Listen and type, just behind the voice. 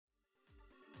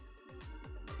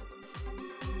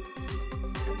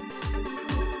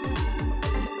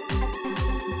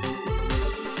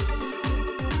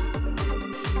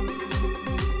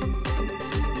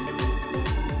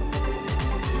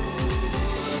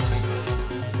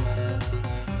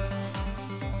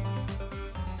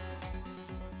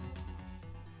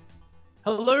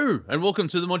Hello, and welcome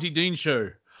to the Monty Dean Show.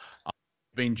 I've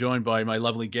been joined by my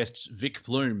lovely guest, Vic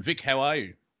Plume. Vic, how are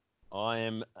you? I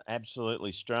am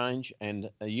absolutely strange, and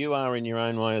you are in your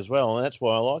own way as well, and that's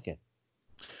why I like it.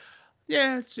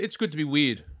 Yeah, it's good to be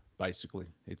weird. Basically,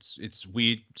 it's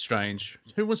weird, strange.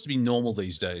 Who wants to be normal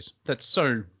these days? That's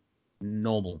so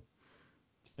normal.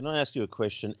 Can I ask you a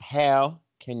question? How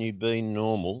can you be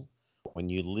normal when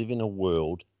you live in a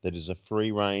world that is a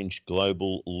free-range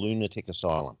global lunatic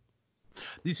asylum?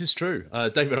 This is true.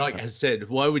 David Icke has said,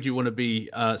 "Why would you want to be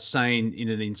sane in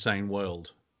an insane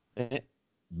world?"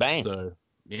 Bang! So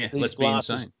yeah, These let's be glasses,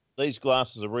 insane. these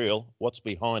glasses are real. What's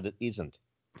behind it isn't.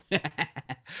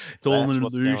 It's all That's an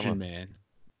what's going illusion, on. man.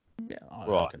 Yeah, I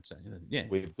Right. can say that. Yeah.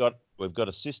 We've got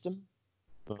a system.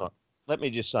 Right. Let me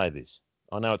just say this.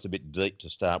 I know it's a bit deep to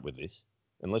start with this,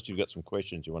 unless you've got some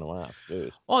questions you want to ask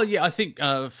first. Oh yeah, I think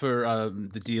for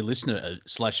the dear listener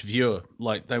slash viewer,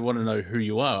 like they want to know who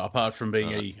you are, apart from being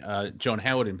Right. a John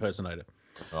Howard impersonator.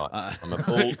 Right. Uh,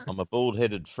 I'm a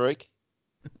bald-headed freak.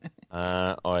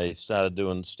 I started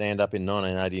doing stand-up in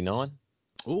 1989.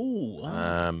 Ooh,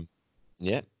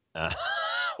 Yeah. Uh,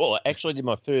 well, I actually did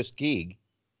my first gig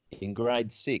in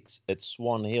grade 6 at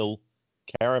Swan Hill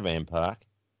Caravan Park.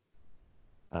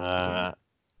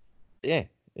 Yeah,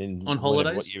 in on whatever what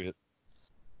holidays. year.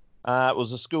 It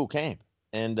was a school camp,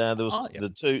 and there was Oh yeah,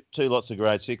 the two lots of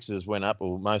grade sixes went up,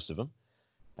 or most of them,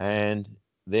 and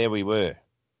there we were,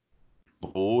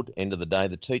 bored. End of the day,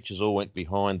 the teachers all went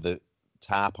behind the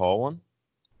tarpaulin,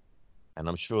 and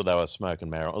I'm sure they were smoking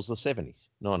marijuana. It was the 70s,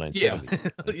 yeah,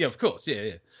 1970s. yeah. Of course, yeah,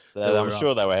 yeah. They So I'm were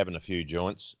sure they were having a few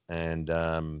joints and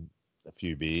a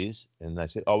few beers, and they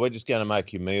said, "Oh, we're just going to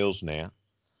make you meals now."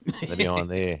 They're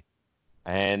behind there,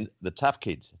 and the tough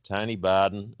kids, Tony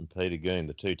Barden and Peter Goon,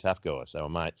 the two tough guys, they were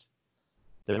mates.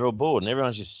 They're all bored, and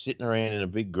everyone's just sitting around in a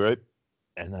big group.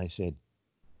 And they said,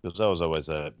 because I was always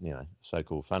a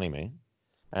so-called funny man,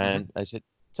 Mhm. and they said,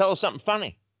 "Tell us something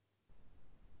funny."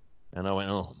 And I went,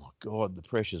 "Oh my God, the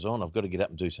pressure's on. I've got to get up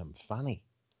and do something funny."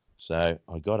 So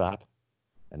I got up,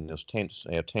 and there was tents.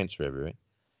 Our tents were everywhere.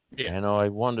 Yeah. And I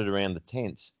wandered around the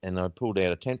tents, and I pulled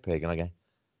out a tent peg, and I go,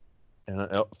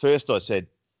 and first I said,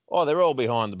 "Oh, they're all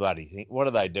behind the bloody thing. What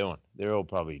are they doing? They're all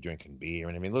probably drinking beer."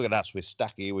 And I mean, look at us. We're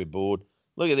stuck here. We're bored.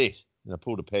 Look at this. And I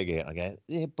pulled a peg out. And I go,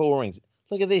 "They're boring.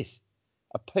 Look at this.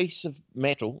 A piece of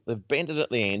metal. They've bent it at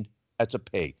the end. It's a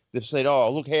peg. They've said,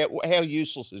 'Oh, look how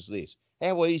useless is this?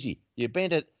 How easy. You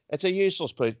bent it. It's a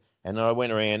useless piece.'" And I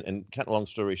went around and, cut a long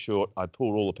story short, I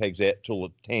pulled all the pegs out till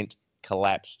the tent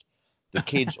collapsed. The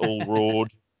kids all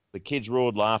roared. The kids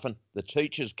roared laughing. The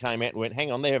teachers came out and went, "Hang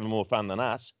on, they're having more fun than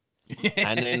us."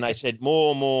 And then they said,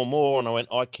 "More, more, more." And I went,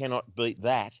 "I cannot beat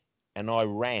that." And I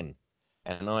ran.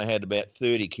 And I had about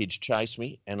 30 kids chase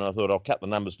me. And I thought I'll cut the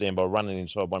numbers down by running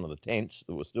inside one of the tents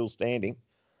that was still standing.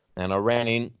 And I ran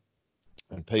in,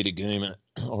 and Peter Goomer,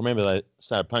 I remember they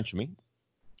started punching me,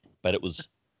 but it was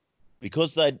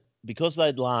because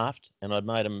they'd laughed and I'd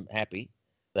made them happy.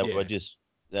 They were Yeah. just,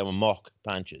 they were mock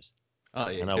punches. Oh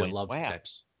yeah. And I Gotta went, love "Wow,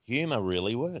 taps. humor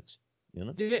really works, you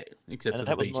know." Yeah, except And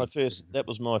for the BT. that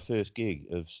was my first gig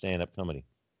of stand-up comedy.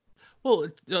 Well,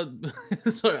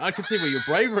 so I can see where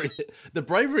the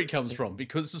bravery comes from,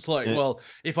 because it's like, Uh, well,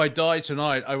 if I die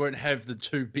tonight, I won't have the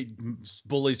two big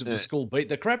bullies of the uh, school beat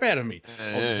the crap out of me. I'll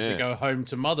just have to yeah, go home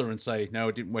to mother and say, no,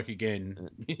 it didn't work again.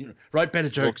 Write better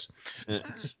or jokes, uh,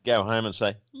 go home and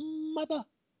say, "Mother,"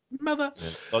 mother.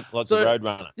 like the So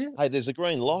Roadrunner. yeah, "Hey, there's a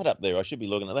green light up there. I should be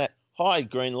looking at that. Hi,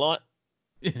 green light."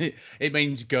 it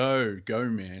means go, go,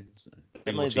 man. So, That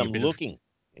been means watching a I'm bit of looking.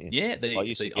 Yeah. yeah. There I you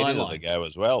used to see, get eye into the line. go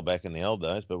as well back in the old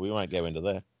days, but we won't go into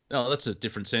that. Oh, that's a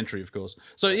different century, of course.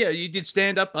 So yeah, you did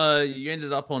stand up. You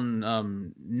ended up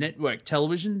on network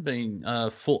television, being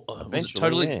full. Was it Eventually,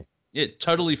 totally? yeah. Yeah,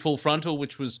 totally full frontal,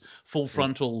 which was full Yeah.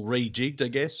 frontal rejigged, I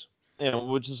guess. Yeah,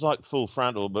 which is like Full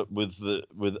Frontal, but with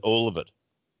all of it.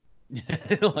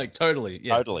 Like totally,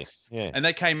 yeah. Totally. Yeah. And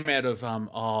that came out of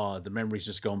the memory's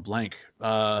just gone blank.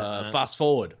 Uh, Fast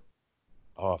forward.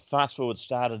 Fast Forward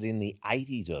started in the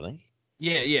 80s, I think.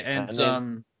 Yeah, yeah, And then yeah,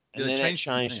 and they then that changed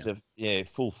the changed name.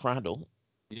 to Full Frontal,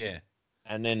 Yeah.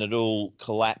 and then it all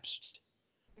collapsed,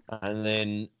 and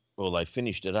then, well, they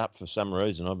finished it up for some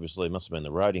reason. Obviously, it must have been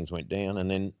the ratings went down, and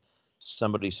then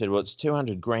somebody said, "Well, it's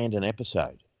 200 grand an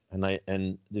episode,"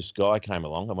 and this guy came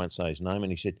along. I won't say his name,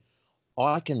 and he said,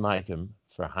 "I can make them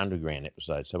for 100 grand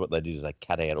episode." So what they did is they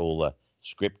cut out all the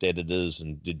script editors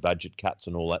and did budget cuts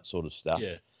and all that sort of stuff,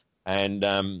 Yeah. and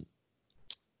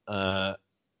uh,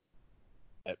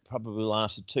 it probably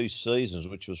lasted 2 seasons,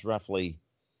 which was roughly,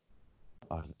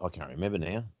 I can't remember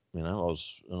now, You know, I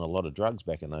was on a lot of drugs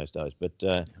back in those days. But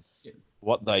Yeah.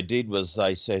 what they did was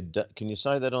they said, "Can you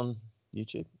say that on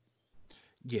YouTube?"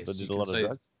 Yes, I you did a can lot of say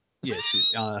drugs. yes.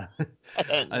 I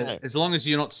don't know. As long as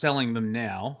you're not selling them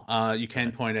now, you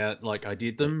can point out like I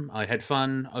did them, I had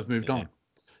fun, I've moved Yeah. on.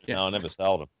 Yeah. No, I never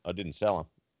sold them. I didn't sell them.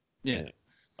 Yeah.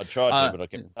 I tried to, Uh, but I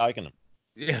kept taking them.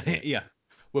 yeah, Yeah. yeah.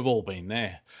 We've all been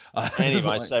there. Anyway,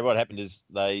 Like, so what happened is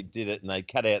they did it and they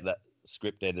cut out the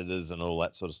script editors and all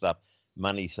that sort of stuff,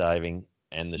 money saving,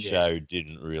 and the Yeah. show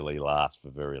didn't really last for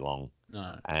very long.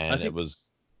 no. And think- it was,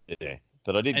 yeah.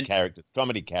 But I did And- characters,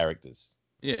 comedy characters.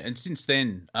 Yeah, and since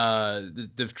then,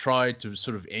 they've tried to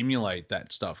sort of emulate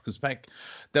that stuff because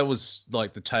that was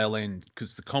like the tail end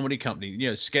because the comedy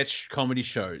company, sketch comedy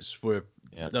shows were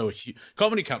Yeah. they were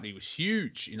comedy company was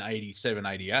huge in 87,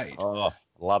 88. Oh,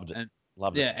 loved it. And-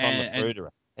 Loved yeah, it. Con the and-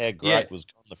 Fruiterer. How great yeah. was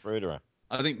Con the Fruiterer?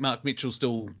 I think Mark Mitchell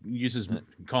still uses Yeah.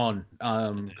 Con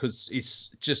because it's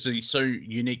just a so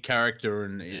unique character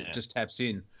and it Yeah. just taps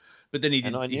in. But then he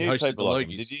And I he knew hosted the people like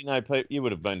him. Logies. Did you know people? You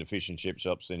would have been to fish and chip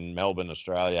shops in Melbourne,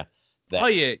 Australia. That Oh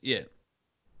yeah, yeah.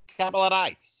 couple of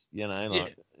days, you know,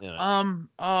 like, you know.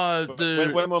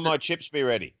 When will my chips be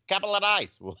ready? Couple of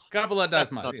days. Well, couple of days,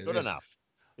 that's mate. not yeah, good yeah. enough.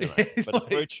 You know. It's But the like-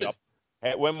 fruit shop,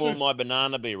 when will my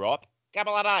banana be ripe?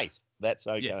 Couple of days. That's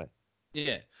okay.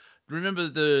 Yeah. Remember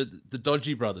the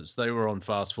Dodgy Brothers? They were on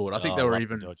Fast Forward. I think they Oh, were love the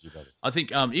even. Dodgy Brothers. I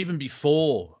think even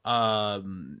before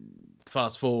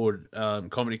Fast Forward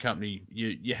Comedy Company,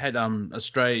 you had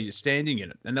Australia Standing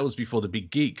in it, and that was before the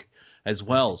big gig as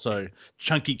well. So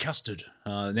Chunky Custard.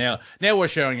 Now we're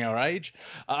showing our age.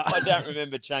 I don't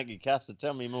remember Chunky Custard.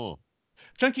 Tell me more.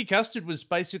 Chunky Custard was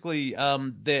basically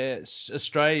their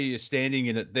Australia Standing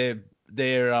in it,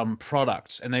 their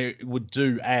product, and they would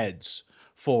do ads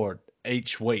for it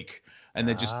each week, and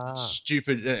they're just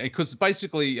stupid because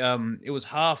basically it was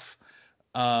half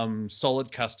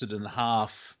solid custard and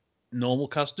half normal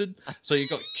custard, so you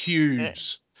got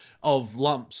cubes of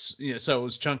lumps, so it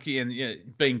was chunky and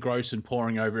being gross and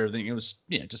pouring over everything. It was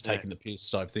just taking the piss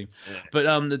type thing. Yeah.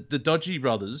 But the Dodgy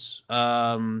Brothers,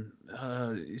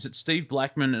 is it Steve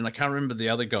Blackman and I can't remember the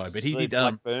other guy, but he Steve did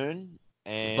Blackburn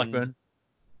and Blackburn.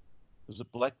 Was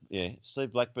it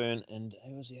Steve Blackburn and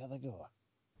who was the other guy?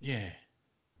 Yeah. Can't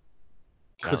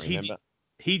Because remember.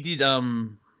 he did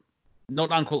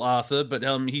not Uncle Arthur, but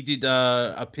he did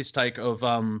a piss take of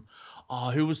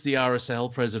who was the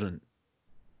RSL president?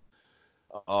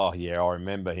 Oh yeah, I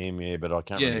remember him. Yeah, but I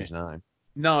can't remember his name.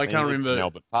 No, I He can't lived in remember.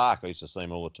 Albert Park. I used to see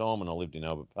him all the time when I lived in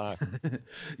Albert Park.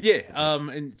 Yeah,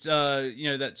 and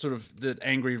that sort of that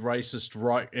angry racist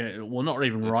right, well, not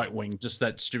even right wing, just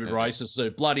that stupid racist. So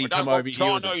bloody We come don't over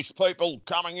want here. Chinese people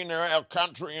coming into our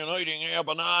country and eating our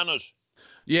bananas.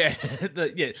 Yeah,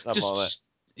 Stuff like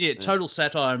that. total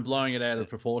satire and blowing it out of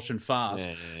proportion fast.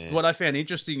 Yeah. What I found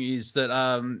interesting is that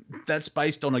that's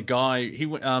based on a guy. He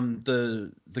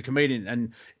the comedian,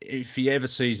 and if he ever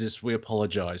sees this, we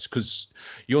apologise because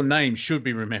your name should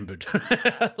be remembered.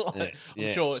 I'm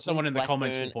sure Steve someone in the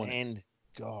comments will Blackburn point. And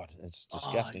God, it's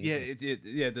disgusting. Yeah, isn't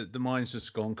it? the mind's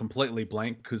just gone completely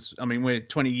blank because I mean we're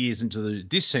 20 years into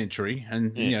this century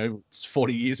and it's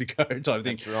 40 years ago type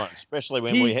thing. That's right. Especially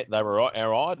when they were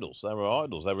our idols. They were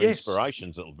idols. They were Yes.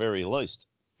 inspirations at the very least.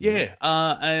 Yeah,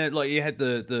 and like you had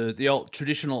the old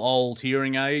traditional old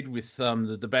hearing aid with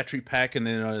the battery pack and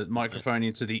then a microphone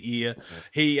into the ear.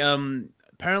 He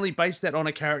apparently based that on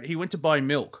a character. He went to buy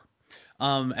milk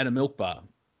at a milk bar,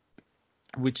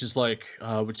 which is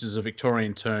a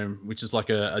Victorian term, which is like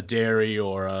a dairy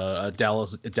or a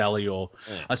deli or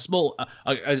a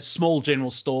small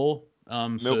general store.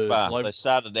 Milk bar. They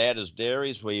started out as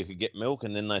dairies where you could get milk,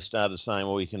 and then they started saying,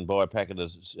 "Well, you can buy a packet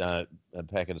of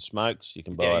smokes, you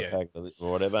can buy a packet of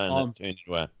or whatever," and it turned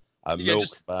into a milk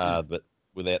bar, but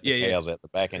without the cows out the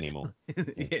back anymore.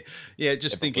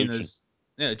 Just thinking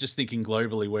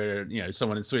globally, where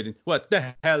someone in Sweden, what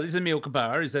the hell is a milk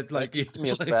bar? Is that like it's a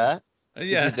milk bar?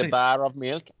 Yeah, the bar of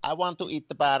milk. I want to eat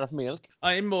the bar of milk.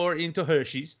 I'm more into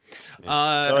Hershey's.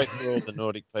 Sorry for all the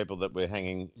Nordic people that we're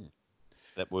hanging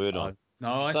that word on.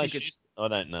 No, I think it's. I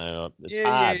don't know. It's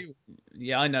hard.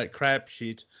 Yeah, I know. Crap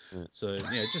shit. Yeah. So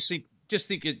just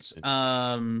think it's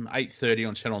 8:30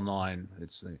 on Channel 9.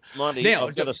 It's Monty, now,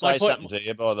 I've got to say something to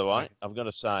you, by the way. I've got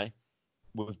to say,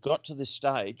 we've got to this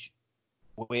stage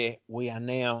where we are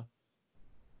now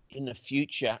in the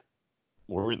future.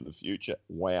 We're in the future.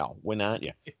 Wow, when aren't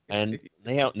you? And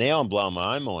now I'm blowing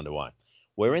my own mind away.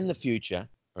 We're in the future,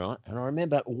 right? And I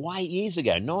remember way years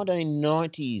ago,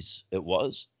 1990s it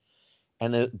was,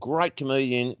 and a great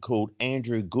comedian called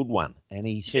Andrew Goodwin, and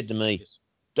he said to me,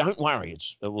 "Don't worry."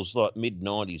 It was like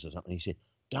mid-90s or something. He said,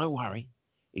 "Don't worry."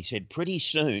 He said, "Pretty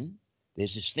soon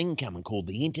there's this thing coming called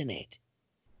the internet,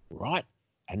 right?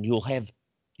 And you'll have,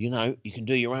 you know, you can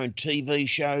do your own TV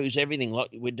shows, everything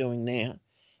like we're doing now,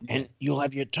 and you'll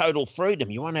have your total freedom.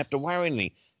 You won't have to worry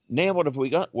anything. Now, what have we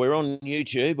got? We're on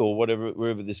YouTube or whatever,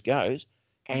 wherever this goes,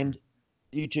 and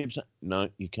YouTube say, no,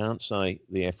 you can't say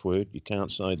the F word, you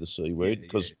can't say the C word,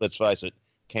 because let's face it,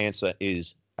 cancer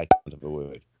is a kind of a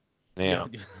word. Now,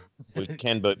 we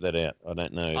can boop that out. I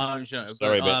don't know.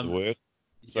 Sorry about the word.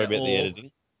 Sorry about the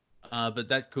editing. But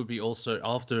that could be also,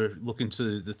 after looking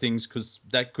to the things, because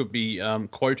that could be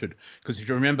quoted. Because if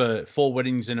you remember 4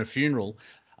 Weddings and a Funeral,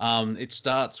 it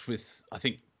starts with, I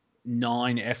think,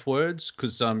 9 F words,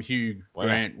 because Hugh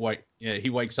Grant, he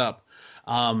wakes up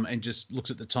and just looks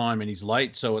at the time and he's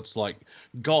late. So it's like,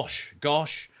 gosh,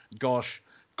 gosh, gosh,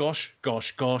 gosh,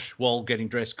 gosh, gosh, while getting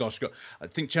dressed, gosh, gosh. I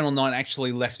think Channel 9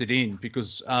 actually left it in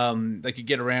because they could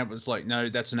get around, but it's like, no,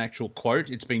 that's an actual quote.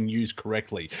 It's being used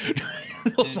correctly. Did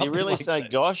he really say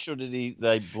gosh, or did he?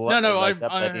 I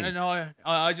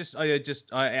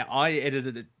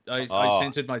edited it. I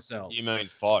censored myself. You mean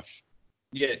fosh?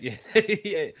 Yeah.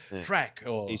 Frack.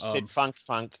 Or he said funk.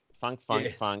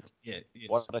 Yeah. Yes.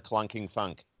 What a clunking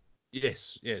funk.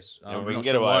 Yes. And we can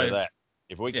get away with that.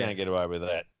 If we can't get away with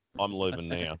that, I'm leaving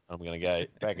now. I'm going to go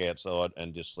back outside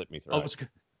and just slit me throat.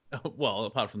 Well,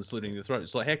 apart from the slitting the throat,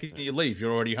 it's like, how can you leave?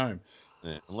 You're already home.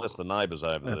 Yeah, unless the neighbours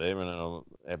over there, and I'll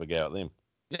have a go at them.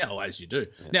 Yeah, well, as you do.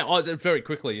 Yeah. Now, very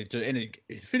quickly, to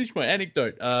finish my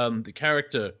anecdote, the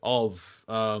character of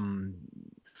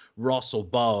Ross or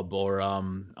Bob or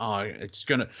it's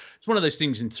one of those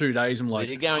things in 2 days. I'm like,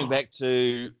 you're going back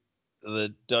to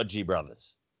the Dodgy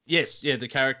Brothers. Yes, the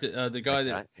character, the guy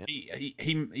that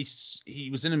he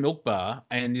was in a milk bar,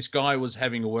 and this guy was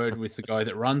having a word with the guy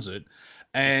that runs it,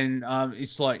 and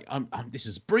it's like, this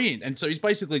is brilliant. And so he's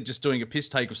basically just doing a piss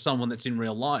take of someone that's in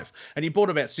real life, and he bought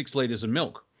about 6 liters of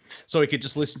milk, so he could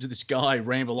just listen to this guy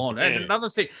ramble on. Yeah. And another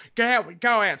thing, go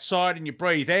outside and you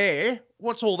breathe air.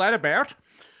 What's all that about?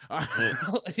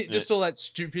 Just all that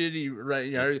stupidity,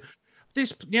 you know.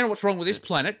 This, you know, what's wrong with this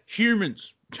planet?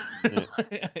 Humans.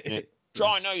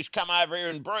 Chinese come over here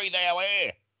and breathe our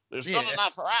air. There's not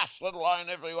enough for us, let alone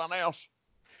everyone else.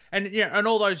 And and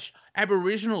all those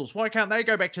Aboriginals, why can't they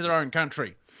go back to their own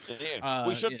country? Yeah.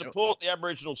 We should deport the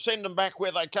Aboriginals, send them back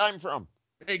where they came from.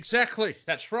 Exactly,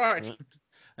 that's right. Yeah.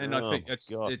 And I think that's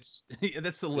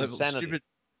the level of stupid.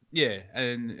 Yeah,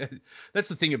 and that's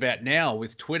the thing about now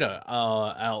with Twitter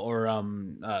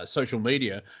or social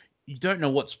media. You don't know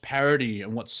what's parody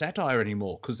and what's satire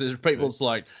anymore, because there's people's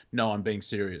like, no, I'm being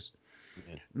serious.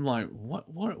 Yeah. I'm like,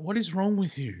 what is wrong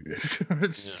with you?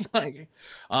 It's like,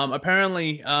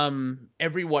 apparently,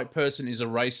 every white person is a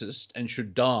racist and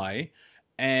should die,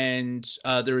 and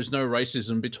there is no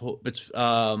racism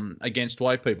against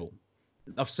white people.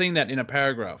 I've seen that in a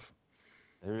paragraph.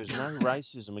 There is no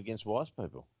racism against white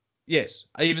people. Yes,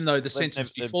 even though the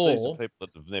sentence before. These are people that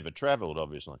have never travelled,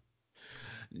 obviously.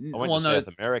 I went to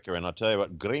South America, and I tell you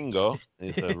what, gringo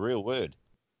is a real word.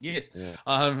 Yes. Yeah.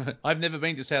 I've never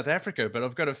been to South Africa, but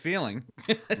I've got a feeling.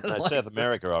 No, South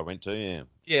America I went to, yeah.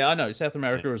 Yeah, I know, South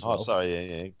America as well. Oh, sorry,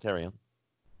 yeah. Carry on.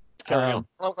 Carry on.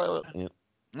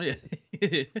 Yeah.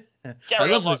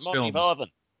 Carry on like Monty Python.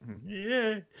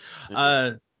 Yeah.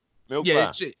 Milk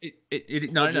bar.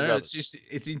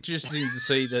 It's interesting to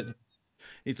see that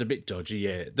it's a bit dodgy,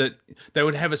 yeah. That they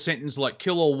would have a sentence like,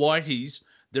 kill all whiteys,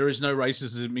 there is no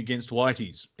racism against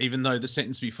whiteys, even though the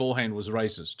sentence beforehand was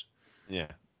racist. Yeah.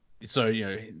 So, you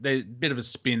know, there's a bit of a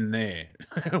spin there,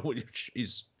 which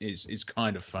is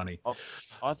kind of funny.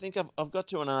 I think I've got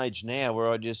to an age now where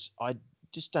I just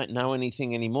don't know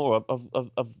anything anymore.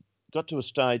 I've got to a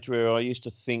stage where I used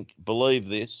to think, believe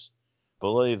this,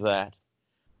 believe that.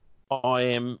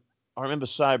 I remember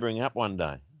sobering up one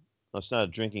day. I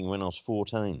started drinking when I was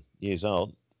 14 years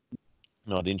old,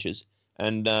 not inches,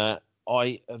 and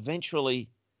I eventually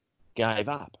gave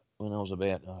up when I was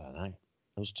about, I don't know,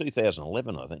 it was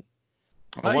 2011, I think.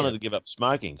 I wanted to give up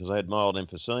smoking because I had mild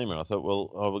emphysema. I thought,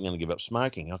 well, I was going to give up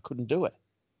smoking. I couldn't do it.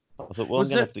 I thought, well, I'm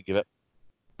going to have to give up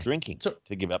drinking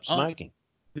to give up smoking.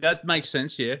 That makes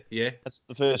sense, yeah. That's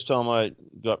the first time I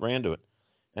got round to it.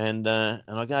 And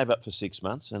I gave up for 6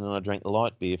 months, and then I drank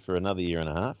light beer for another year and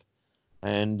a half.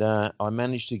 And I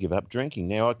managed to give up drinking.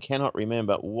 Now, I cannot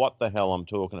remember what the hell I'm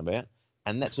talking about,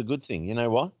 and that's a good thing. You know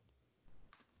why?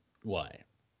 Why?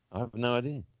 I have no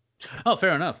idea. Oh,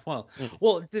 fair enough. Well,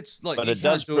 it's like. But it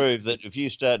does prove that if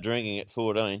you start drinking at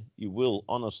 14, you will,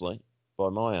 honestly, by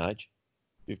my age,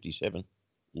 57,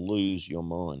 lose your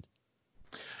mind.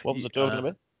 What was I talking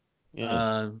about?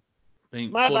 Yeah.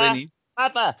 Being Mother!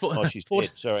 14. Oh, she's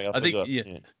dead. Sorry, I forgot.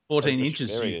 think 14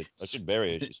 inches. I should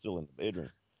bury her. She's still in the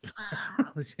bedroom.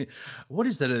 What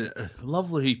is that? A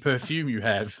lovely perfume you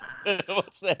have.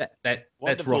 What's that? That's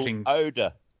Wonderful rotting.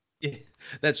 odor. Yeah,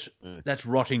 that's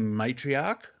rotting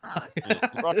matriarch.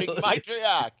 Rotting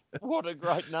matriarch. What a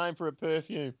great name for a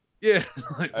perfume. Yeah.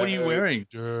 Like, what are you wearing?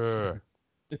 Odor.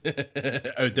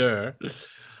 Odor.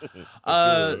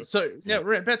 Odor. So now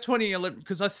about 2011,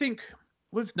 because I think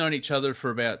we've known each other for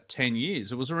about 10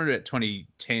 years. It was around about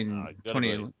 2010,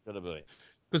 Gotta be.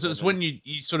 because it was when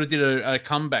you sort of did a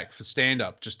comeback for stand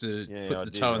up, just to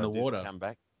put the toe in the water.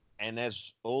 Comeback. And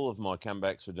as all of my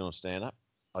comebacks were doing stand up,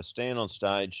 I stand on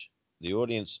stage, the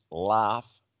audience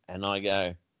laugh, and I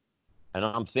go, and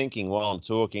I'm thinking while I'm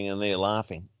talking and they're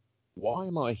laughing, why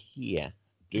am I here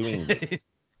doing this?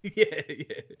 Yeah.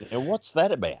 And what's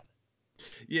that about?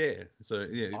 Yeah. So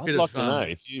yeah, I'd like to know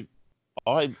if you,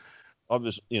 I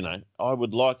was, I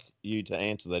would like you to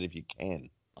answer that if you can.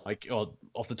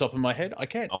 Off the top of my head, I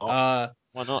can. Why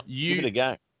not? Give it a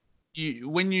go.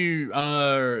 When you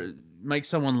make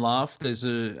someone laugh, there's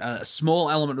a small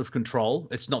element of control.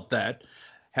 It's not that.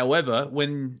 However,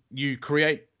 when you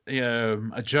create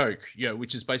a joke,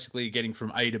 which is basically getting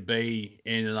from A to B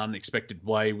in an unexpected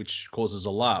way, which causes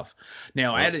a laugh.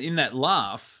 Now, added in that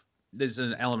laugh, there's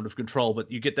an element of control,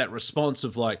 but you get that response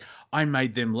of like, I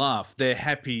made them laugh. They're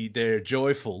happy. They're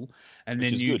joyful. And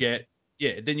then you get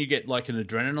like an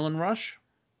adrenaline rush.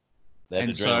 That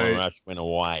adrenaline rush went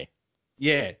away.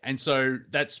 Yeah, and so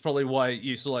that's probably why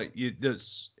you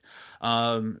there's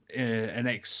an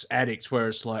ex-addict where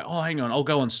it's like, oh, hang on, I'll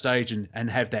go on stage and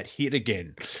have that hit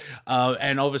again.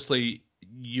 And obviously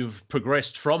you've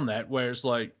progressed from that where it's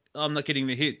like, I'm not getting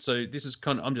the hit, so this is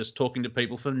I'm just talking to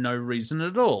people for no reason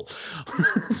at all.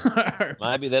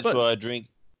 Maybe that's why I drink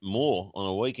more on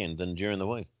a weekend than during the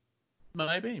week.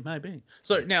 Maybe.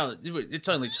 So now it's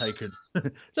only taken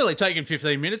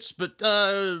 15 minutes, but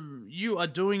you are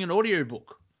doing an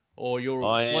audiobook, or you're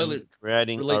slowly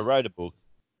creating. I wrote a book.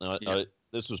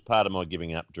 This was part of my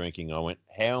giving up drinking. I went,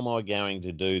 how am I going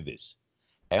to do this?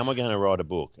 How am I going to write a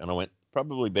book? And I went,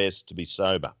 probably best to be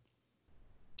sober.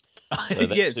 So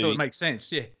it makes sense.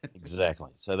 Yeah,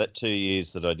 exactly. So that 2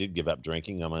 years that I did give up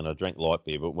drinking, I mean, I drank light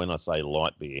beer, but when I say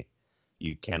light beer,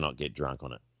 you cannot get drunk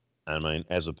on it. I mean,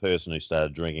 as a person who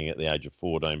started drinking at the age of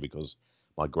 14 because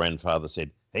my grandfather said,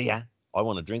 "Here, I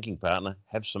want a drinking partner.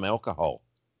 Have some alcohol.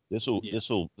 This'll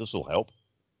help."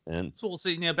 And so we'll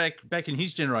see now. Back in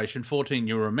his generation, 14,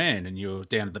 you were a man and you were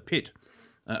down at the pit.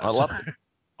 I loved it.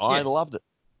 I loved it.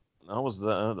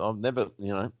 I'm never,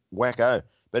 wacko.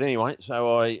 But anyway,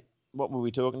 so what were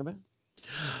we talking about?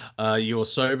 You were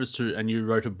sober and you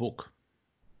wrote a book.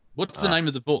 What's the name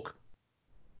of the book?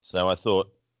 So I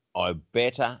thought I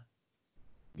better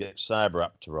get sober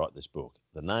up to write this book.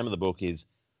 The name of the book is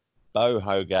Bo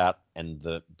Hogarth and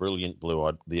the Brilliant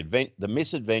Blue-Eyed, the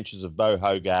Misadventures of Bo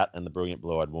Hogarth and the Brilliant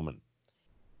Blue-Eyed Woman.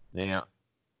 Now,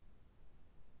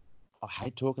 I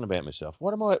hate talking about myself.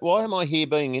 Why am I here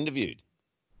being interviewed?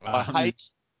 I hate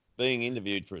being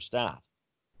interviewed for a start.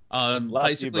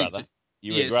 Love you, brother.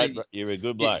 You're a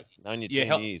good bloke. Known you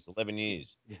 10 years, 11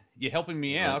 years. You're helping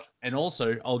me out, and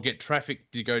also I'll get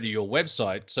traffic to go to your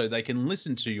website so they can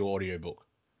listen to your audiobook.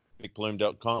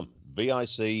 VicPlume.com.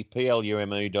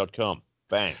 VICPLUME.com.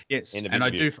 Bang. Yes, and I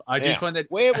do find that.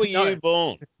 Where were you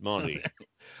born, Monty?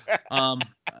 I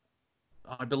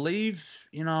believe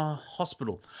in a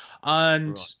hospital,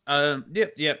 and I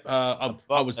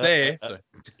was there.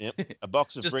 A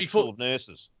box of bricks full of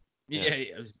nurses. Yeah,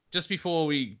 just before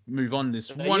we move on, they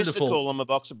used to call them a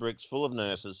box of bricks full of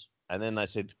nurses, and then they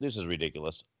said, "This is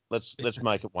ridiculous. Let's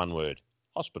make it one word: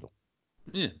 hospital."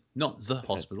 Yeah, not the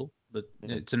hospital, but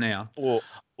it's a noun. Or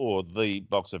the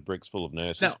box of bricks full of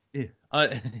nurses. No,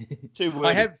 Too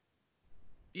wordy.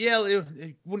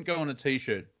 It wouldn't go on a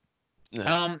T-shirt.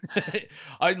 No.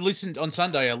 I listened on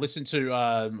Sunday. I listened to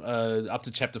up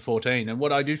to chapter 14, and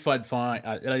what I did find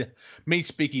me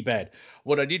speaky bad.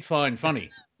 What I did find funny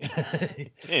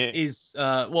is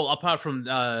apart from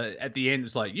at the end,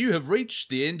 it's like you have reached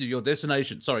the end of your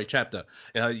destination. Sorry, chapter.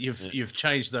 You've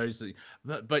changed those,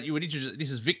 but you would introduce. This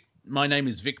is Vic. My name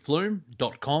is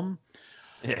VicPlume.com.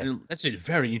 Yeah. And that's a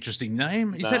very interesting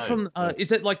name. Is that from? Is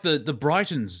that like the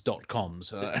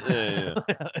Brightons.coms? Yeah.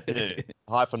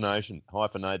 Hyphenated.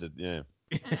 Yeah.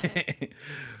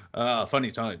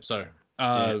 Funny time. So,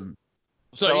 I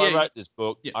wrote this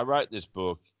book. Yeah. I wrote this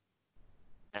book,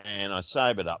 and I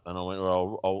sobered up, and I went,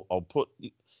 well, I'll put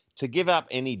to give up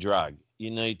any drug.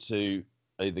 You need to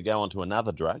either go onto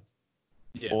another drug,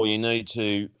 or you need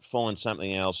to find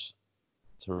something else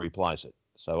to replace it.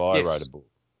 So I wrote a book.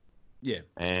 Yeah.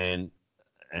 And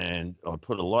I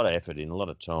put a lot of effort in, a lot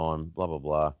of time, blah, blah,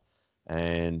 blah.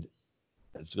 And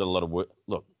It's got a lot of work.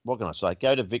 Look, what can I say?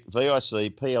 Go to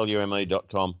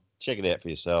vicplume.com. Check it out for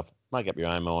yourself. Make up your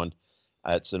own mind.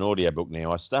 It's an audio book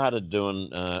now. I started doing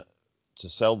to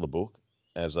sell the book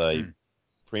as a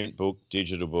print book,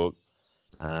 digital book.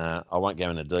 I won't go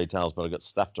into details, but I got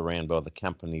stuffed around by the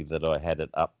company that I had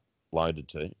it uploaded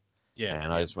to. Yeah.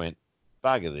 And I just went,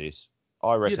 bugger this.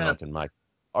 I reckon I can make.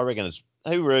 I reckon it's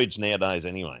who reads nowadays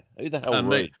anyway. Who the hell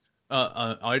reads?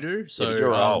 I do. So yeah,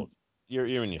 you're old.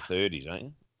 You're in your 30s, aren't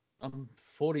you? I'm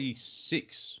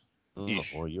 46. Oh,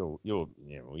 well, you're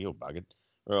buggered.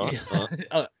 Right.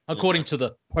 Yeah. According to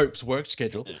the Pope's work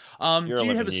schedule. You're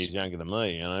 11 years younger than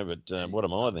me, but what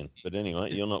am I then? But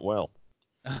anyway, you're not well.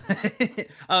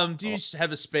 Do you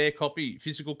have a spare copy,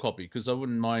 physical copy? Because I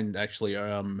wouldn't mind actually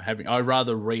having. I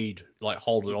rather read, like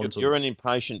hold it on to. You're an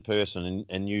impatient person,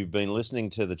 and you've been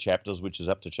listening to the chapters, which is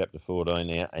up to chapter 14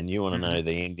 now, and you want to know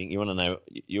the ending. You want to know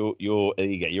you're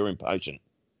eager. You're impatient.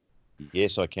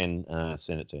 Yes, I can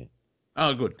send it to you.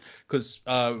 Oh, good, because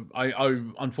I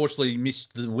unfortunately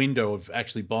missed the window of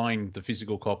actually buying the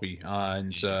physical copy, and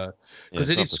because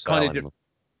it is kind of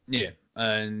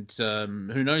and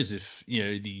who knows if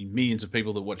the millions of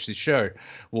people that watch this show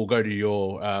will go to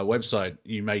your website.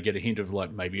 You may get a hint of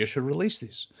like maybe I should release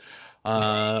this.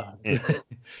 I'll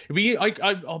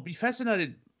be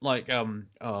fascinated. Like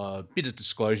bit of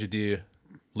disclosure, dear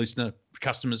listener.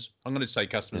 Customers, I'm going to say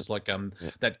customers, like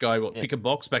that guy, Pick a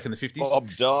Box back in the 50s. Bob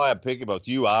Dyer, Pick a Box.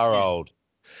 You are old.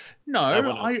 No, I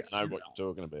know what you're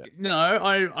talking about. No,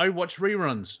 I watch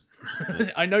reruns.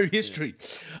 I know history.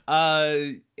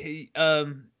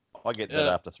 I get that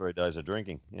after 3 days of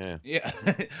drinking. Yeah. Yeah.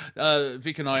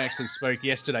 Vic and I actually spoke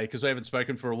yesterday because we haven't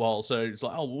spoken for a while. So it's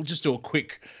like, we'll just do a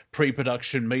quick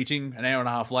pre-production meeting an hour and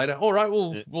a half later. All right,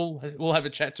 we'll have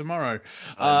a chat tomorrow.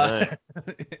 I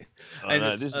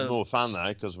know. This is more fun though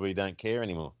because we don't care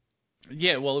anymore.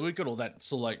 Yeah, well, we've got all that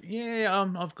sort of like,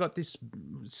 I've got this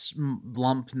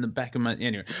lump in the back of my.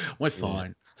 Anyway, we're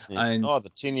fine. Yeah. And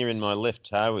the tinea in my left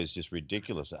toe is just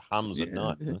ridiculous. It hums at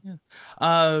night. Yeah.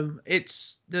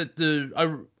 It's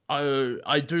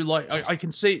I do like I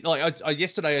can see like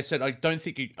yesterday I said I don't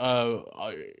think it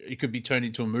could be turned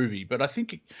into a movie, but I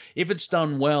think if it's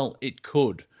done well, it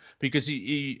could because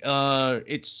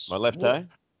it's my left toe.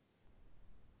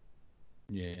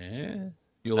 Yeah,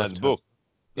 your left toe. Book.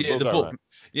 The book.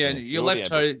 Yeah, your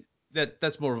left toe.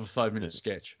 That's more of a 5-minute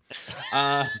sketch.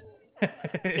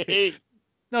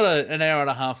 Not an hour and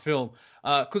a half film,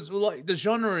 because like the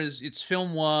genre it's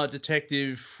film noir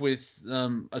detective with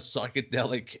a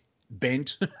psychedelic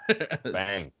bent.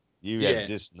 Bang! You have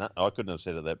just I couldn't have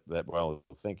said it that well.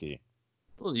 Thank you.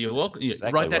 Well, you're welcome.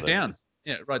 Exactly write that down.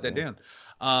 Yeah, write that down.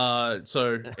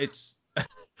 So it's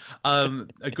a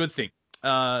good thing.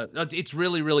 It's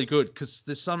really, really good because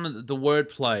there's some of the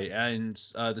wordplay and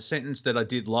the sentence that I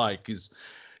did like is.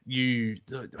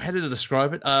 How did I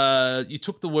describe it? You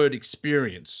took the word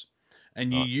experience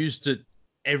and you used it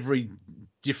every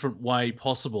different way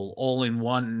possible, all in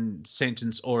one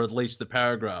sentence or at least the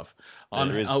paragraph.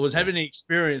 I was having an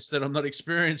experience that I'm not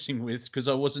experiencing with because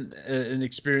I wasn't an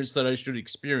experience that I should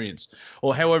experience,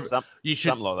 or however you should.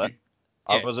 Something like that.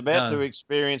 I was about to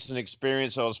experience an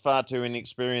experience. I was far too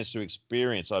inexperienced to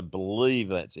experience. I believe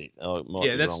that's it. It might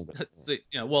be wrong, but, that's it.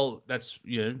 Yeah, well, that's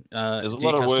there's a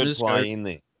lot of wordplay in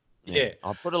there. Yeah.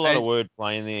 I put a lot of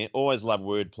wordplay in there. Always love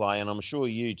wordplay, and I'm sure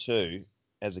you too,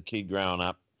 as a kid growing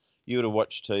up, you would have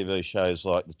watched TV shows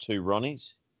like The Two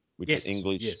Ronnies, which is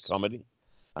English comedy.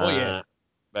 Back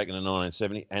in the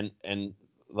 1970s, and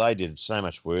they did so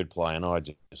much wordplay, and I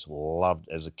just loved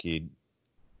as a kid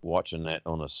watching that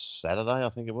on a Saturday, I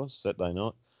think it was Saturday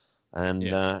night,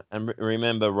 and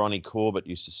remember Ronnie Corbett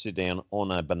used to sit down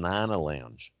on a banana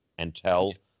lounge and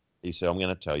he said, "I'm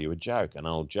going to tell you a joke, an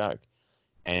old joke."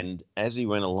 And as he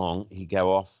went along, he'd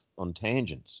go off on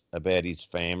tangents about his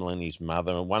family and his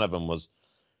mother. And one of them was,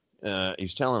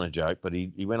 he's telling a joke, but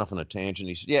he went off on a tangent.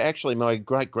 He said, "Yeah, actually, my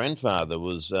great-grandfather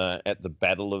was at the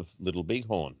Battle of Little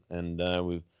Bighorn and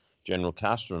with General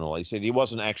Custer and all." He said he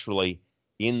wasn't actually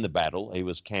in the battle. He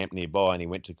was camped nearby and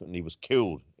he was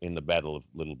killed in the Battle of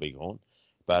Little Bighorn.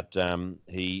 But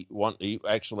he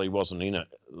actually wasn't in the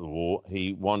war.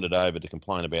 He wandered over to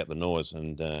complain about the noise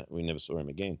and we never saw him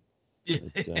again.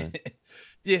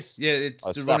 Yes, it's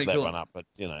I stuffed that one up, but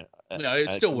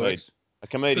it still works. A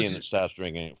comedian that starts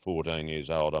drinking at 14 years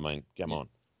old, I mean, come on.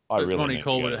 I really Ronnie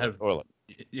Corbett have toilet.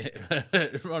 Yeah,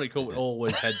 Ronnie Corbett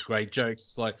always had great jokes.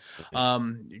 It's like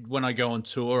when I go on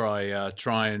tour, I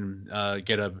try and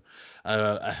get a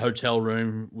hotel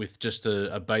room with just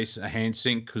a hand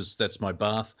sink because that's my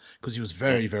bath. Because he was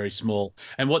very, very small.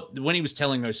 And when he was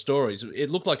telling those stories,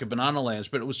 it looked like a banana lounge,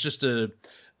 but it was just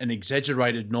an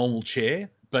exaggerated normal chair,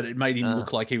 but it made him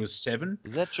look like he was 7.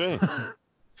 Is that true?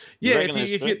 Yeah,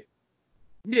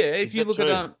 if you look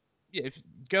true? at if you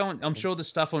go on, I'm sure there's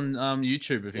stuff on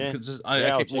YouTube of him because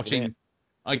I keep watching.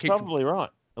 You're probably right.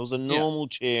 It was a normal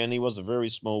chair, and he was a very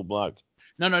small bloke.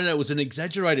 No, it was an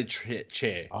exaggerated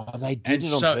chair. Oh, they did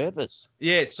it on purpose.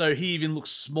 Yeah, so he even looks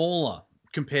smaller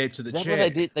compared to the chair. Is that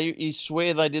what they did? You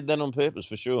swear they did that on purpose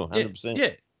for sure,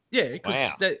 100%. Yeah,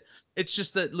 because it's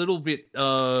just that little bit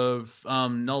of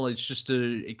knowledge just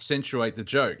to accentuate the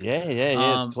joke. Yeah,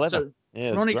 it's clever. So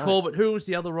yeah, Ronnie great. Corbett, who was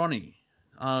the other Ronnie?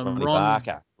 Ronnie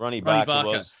Barker. Ronnie Barker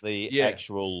was the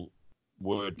actual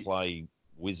wordplay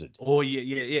wizard. Oh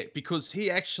yeah. Because he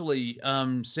actually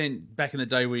sent back in the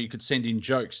day where you could send in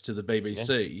jokes to the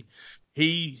BBC. Yeah.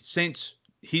 He sent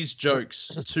his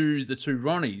jokes to the two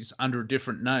Ronnies under a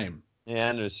different name. Yeah,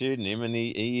 under a pseudonym, and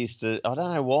he used to. I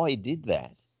don't know why he did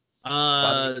that.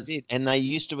 But he did, and they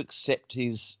used to accept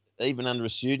his, even under a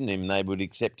pseudonym, they would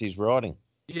accept his writing.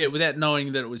 Yeah, without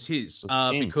knowing that it was his,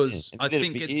 because I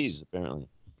think it's years, apparently.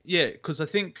 Yeah, because I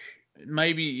think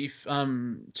maybe if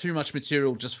too much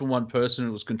material just from one person,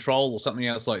 it was Control or something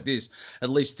else like this. At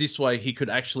least this way, he could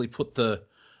actually put the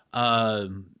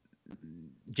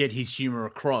get his humor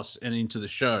across and into the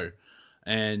show,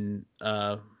 and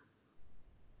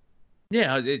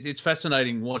it's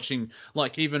fascinating watching,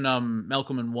 like even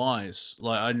Malcolm and Wise.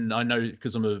 Like I know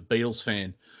because I'm a Beatles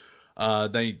fan.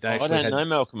 They actually I don't know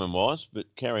Malcolm and Wise, but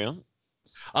carry on.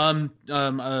 A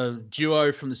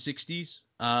duo from the 60s,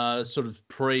 sort of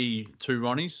pre Two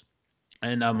Ronnies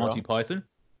and Monty Python.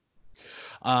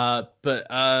 But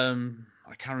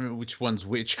I can't remember which one's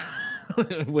which.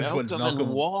 Malcolm and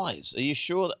Wise. Are you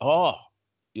sure?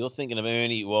 You're thinking of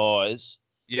Ernie Wise.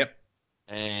 Yep.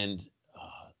 And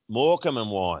Morecambe and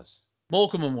Wise.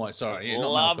 Morecambe and Wise. Sorry, not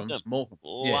Loved Malcolm. them.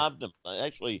 Loved them.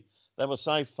 Actually, they were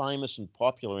so famous and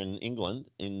popular in England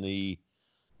in the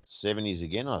 70s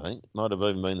again, I think. Might have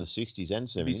even been the 60s and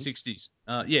 70s. Mid-60s.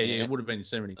 It would have been the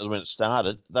 70s. When it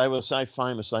started. They were so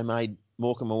famous, they made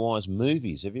Morecambe and Wise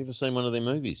movies. Have you ever seen one of their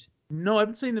movies? No, I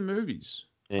haven't seen the movies.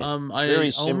 Yeah.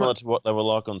 Very similar to what they were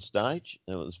like on stage.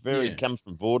 It was very, comes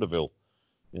from vaudeville.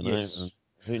 You know? Yes.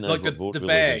 Who knows like what vaudeville the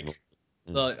bag. is?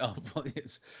 Like,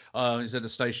 is that a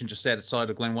station just outside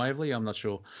of Glen Waverley? I'm not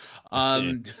sure.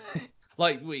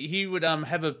 Like he would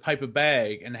have a paper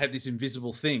bag and have this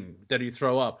invisible thing that he'd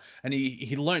throw up, and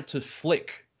he learnt to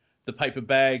flick the paper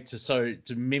bag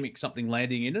to mimic something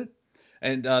landing in it,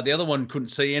 and the other one couldn't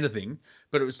see anything,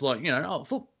 but it was like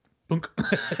bunk.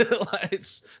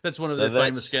 That's one of their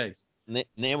famous gags.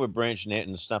 Now we're branching out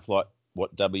into stuff like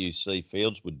what W.C.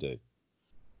 Fields would do.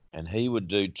 And he would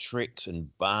do tricks and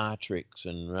bar tricks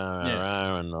and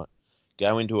and like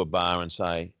go into a bar and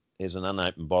say, "There's an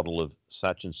unopened bottle of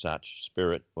such and such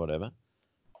spirit, whatever."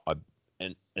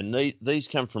 These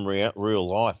come from real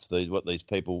life. These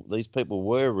people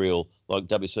were real. Like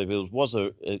W.C. Fields was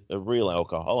a real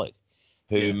alcoholic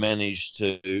who managed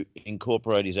to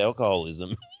incorporate his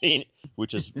alcoholism in,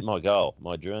 which is my goal,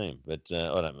 my dream. But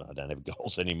I don't have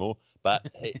goals anymore. But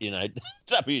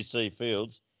W.C.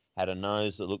 Fields had a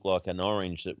nose that looked like an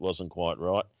orange that wasn't quite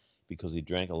right because he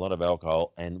drank a lot of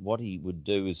alcohol. And what he would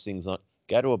do is things like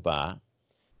go to a bar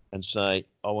and say,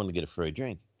 "I want to get a free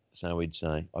drink." So he'd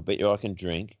say, "I bet you I can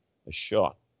drink a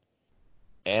shot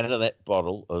out of that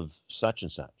bottle of such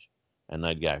and such." And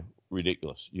they'd go,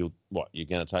 "Ridiculous. You're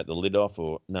going to take the lid off?"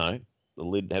 Or, "No, the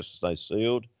lid has to stay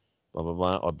sealed, blah, blah,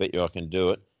 blah. I bet you I can do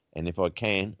it. And if I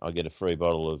can, I get a free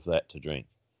bottle of that to drink."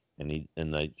 And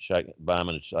they'd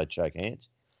barman would shake hands.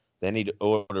 Then he'd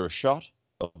order a shot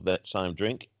of that same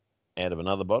drink out of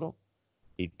another bottle.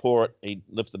 He'd pour it, he'd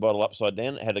lift the bottle upside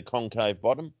down. It had a concave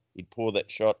bottom. He'd pour that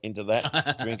shot into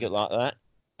that, drink it like that,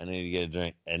 and then he'd get a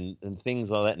drink. And things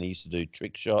like that. And he used to do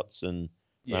trick shots and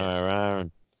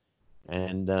carry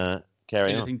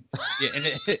anything,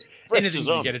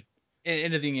 on.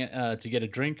 Anything to get a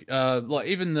drink. Like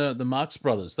even the Marx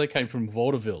Brothers, they came from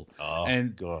vaudeville. Oh,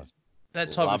 and God.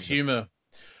 That type of humour.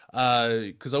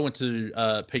 Because I went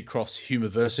to Pete Croft's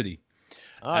Humourversity,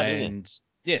 and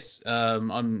yes,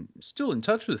 I'm still in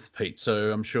touch with Pete,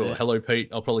 so I'm sure. Hello, Pete.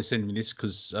 I'll probably send him this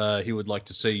because he would like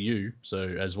to see you, so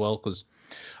as well, because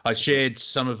I shared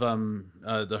some of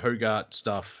the Hogarth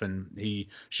stuff, and he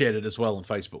shared it as well on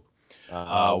Facebook.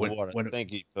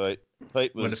 Thank you, Pete.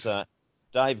 Pete was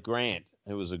Dave Grant,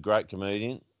 who was a great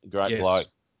comedian, great bloke.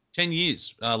 10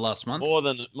 years last month. More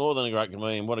than a great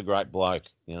comedian. What a great bloke.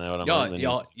 You know what I mean?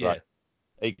 Yeah.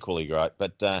 Equally great.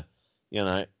 But,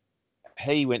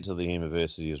 he went to the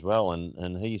university as well,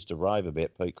 and he used to rave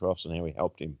about Pete Crofts and how he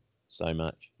helped him so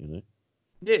much,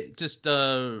 Yeah, just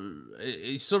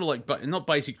it's sort of like, but not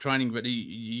basic training, but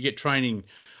you get training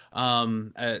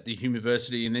at the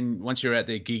university, and then once you're out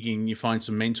there gigging, you find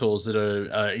some mentors that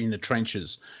are in the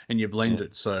trenches, and you blend Yeah.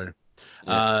 it. So,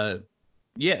 Yeah.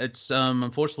 yeah, it's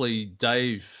unfortunately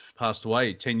Dave passed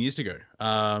away 10 years ago.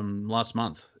 Last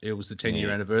month it was the 10-year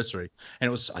Yeah. anniversary, and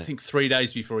it was I Yeah. think 3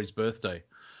 days before his birthday.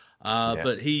 Yeah.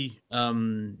 But he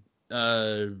was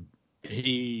a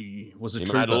He made a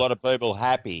trooper. lot of people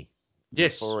happy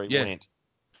Yes, before he yeah. went.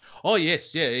 Oh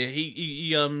yes, yeah.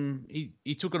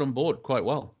 He took it on board quite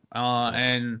well.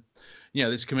 And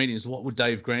there's comedians. What would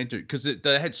Dave Grant do? Because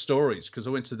they had stories. Because I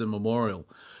went to the memorial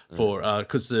for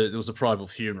because there was a private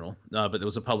funeral, but there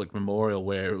was a public memorial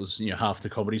where it was half the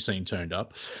comedy scene turned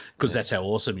up because that's how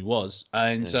awesome he was.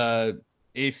 And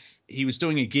if he was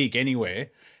doing a gig anywhere,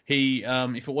 he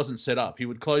if it wasn't set up, he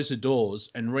would close the doors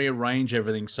and rearrange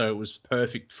everything so it was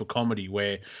perfect for comedy,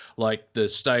 where like the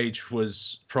stage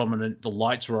was prominent, the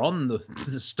lights were on the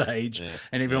stage,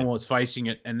 and everyone was facing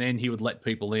it, and then he would let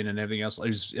people in and everything else. He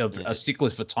was a stickler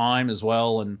for time as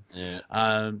well, and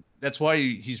that's why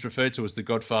he's referred to as the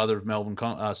godfather of Melbourne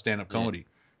stand-up comedy.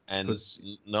 And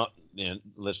not,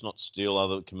 let's not steal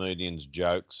other comedians'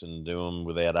 jokes and do them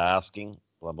without asking.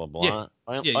 Blah blah blah.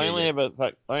 I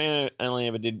only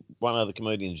ever did one other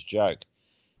comedian's joke.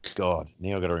 God,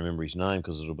 now I've got to remember his name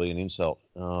because it'll be an insult.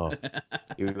 Oh,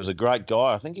 he was a great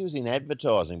guy. I think he was in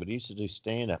advertising, but he used to do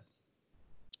stand-up.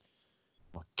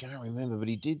 I can't remember, but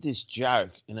he did this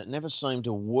joke, and it never seemed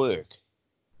to work.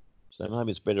 So maybe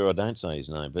it's better I don't say his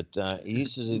name. But he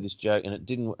used to do this joke, and it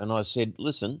didn't. And I said,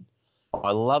 "Listen,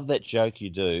 I love that joke you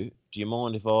do. Do you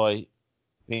mind if I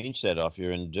pinch that off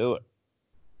you and do it?"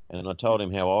 And I told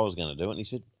him how I was going to do it, and he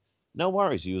said, "No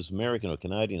worries." He was American or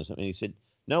Canadian or something. He said,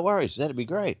 "No worries, that'd be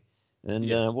great." And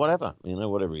whatever,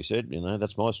 whatever he said,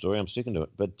 that's my story. I'm sticking to it.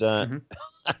 But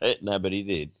no, but he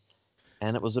did,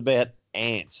 and it was about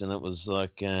ants, and it was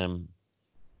like I've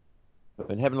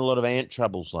been having a lot of ant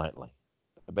troubles lately.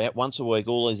 About once a week,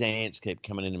 all these ants kept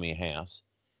coming into my house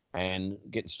and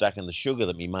getting stuck in the sugar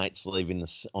that my mates leave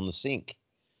on the sink.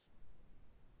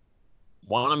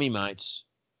 One of my mates.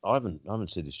 I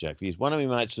haven't said this joke for years. One of my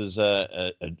mates is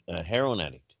a heroin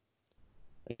addict.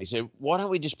 He said, "Why don't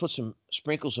we just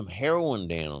sprinkle some heroin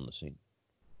down on the sink?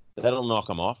 That'll knock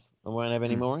them off and won't have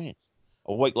any more ants."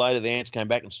 A week later, the ants came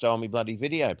back and stole me bloody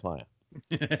video player.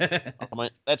 I mean,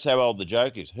 that's how old the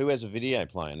joke is. Who has a video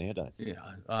player nowadays?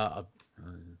 Yeah.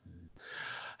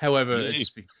 However,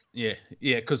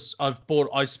 because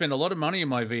I spent a lot of money in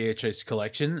my VHS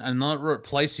collection and not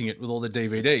replacing it with all the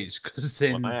DVDs, because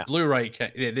then Blu-ray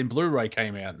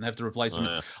came out and I have to replace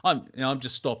them. I'm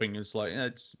just stopping. It's like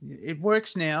it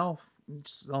works now.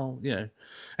 And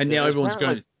now everyone's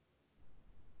going.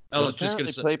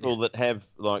 People that have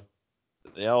like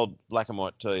the old black and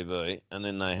white TV, and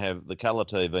then they have the colour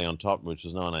TV on top, which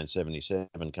was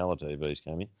 1977 colour TVs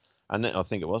came in, and then, I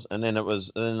think it was, and then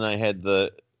they had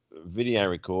the video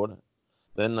recorder,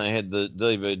 then they had the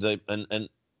DVD, and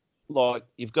like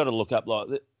you've got to look up like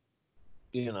that,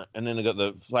 and then they got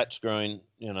the flat screen,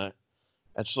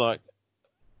 it's like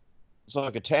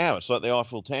a tower. It's like the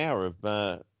Eiffel Tower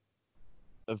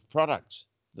of products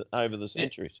over the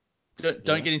centuries.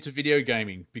 Don't get into video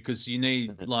gaming, because you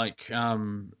need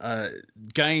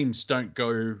games don't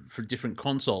go for different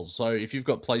consoles. So if you've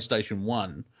got PlayStation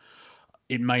 1,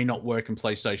 it may not work in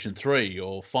PlayStation 3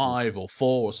 or 5 or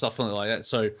 4 or something like that.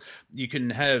 So you can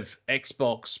have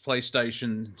Xbox,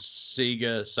 PlayStation,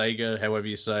 Sega, however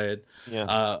you say it,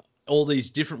 all these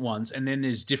different ones, and then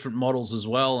there's different models as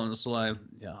well. And it's like,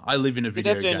 I live in a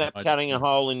video game. You'd have to end up cutting a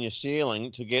hole in your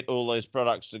ceiling to get all these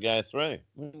products to go through,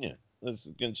 wouldn't you? That's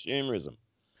consumerism.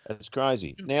 That's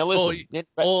crazy. Now listen,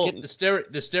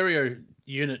 the stereo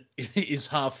unit is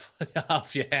half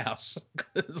your house.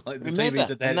 It's like the TVs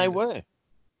at that. And they were.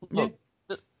 Look,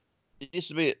 it used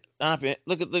to be half.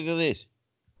 Look at this.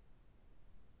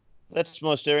 That's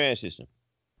my stereo system.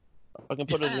 I can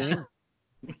put it in here.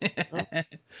 I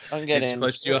can get it's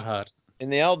close to your heart.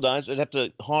 In the old days, I'd have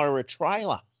to hire a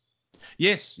trailer.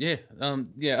 Yes, yeah,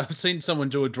 I've seen someone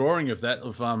do a drawing of that.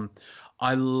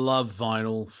 I love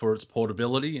vinyl for its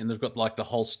portability, and they've got like the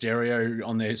whole stereo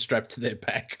on there strapped to their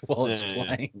back while it's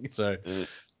playing. So,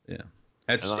 They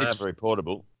are very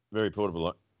portable. Very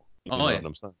portable. You know what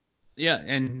I'm saying. Yeah,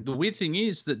 and the weird thing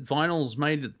is that vinyl's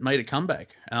made a comeback.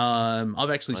 I've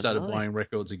actually started buying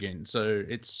records again, so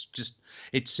it's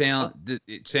got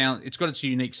its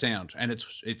unique sound, and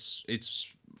it's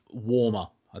warmer.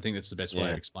 I think that's the best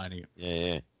way of explaining it.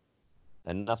 Yeah.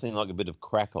 And nothing like a bit of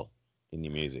crackle in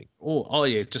your music. Oh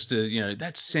yeah, just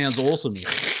that sounds awesome.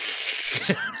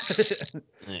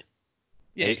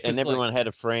 Yeah, And 'cause, everyone had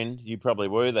a friend. You probably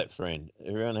were that friend.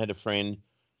 Everyone had a friend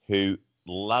who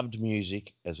loved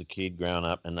music as a kid growing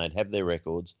up, and they'd have their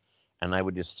records, and they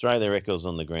would just throw their records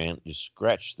on the ground, just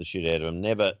scratch the shit out of them,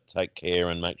 never take care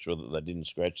and make sure that they didn't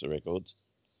scratch the records.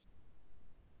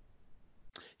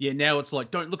 yeah, now it's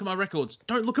like, don't look at my records.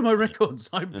 Don't look at my records.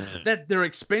 That they're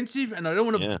expensive, and I don't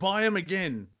want to buy them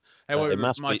again. However,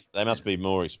 they must be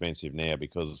more expensive now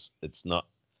because it's not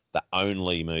the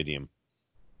only medium.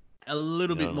 A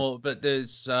little bit more, but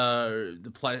there's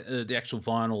the actual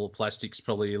vinyl or plastic's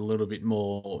probably a little bit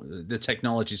more. The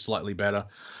technology's slightly better,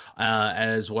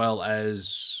 as well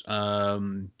as how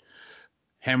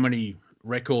many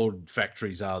record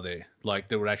factories are there? Like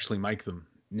that would actually make them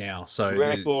now. So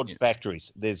record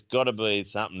factories. There's got to be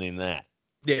something in that.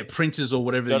 Yeah, printers or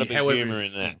whatever. There's got to be humour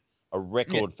in that. A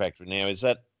record factory. Now, is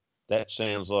that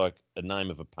sounds like the name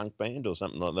of a punk band or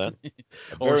something like that?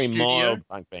 A very mild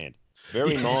punk band.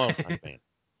 Very mild punk band.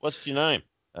 What's your name?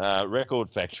 Record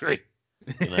Factory.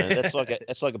 You know, that's like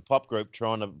a pop group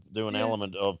trying to do an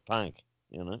element of punk.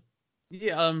 You know.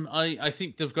 Yeah. I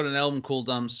think they've got an album called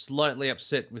Slightly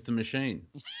Upset with the Machine.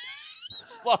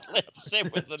 Slightly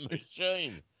Upset with the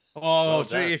Machine. Oh, well,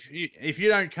 gee, if you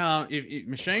don't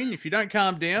Machine, if you don't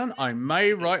calm down, I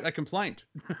may write a complaint.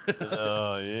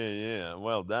 Oh yeah.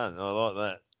 Well done. I like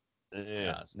that.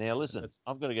 Yeah. Now listen,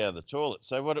 I've got to go to the toilet.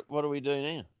 So what do we do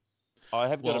now? I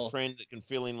have got a friend that can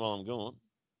fill in while I'm gone.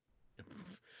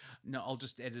 No, I'll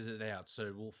just edit it out.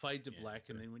 So we'll fade to black,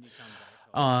 and then when you come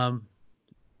back,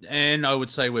 and I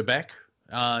would say we're back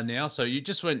now. So you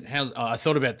just went. I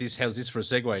thought about this. How's this for a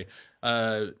segue?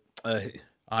 I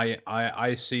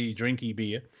see drinky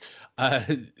beer.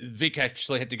 Vic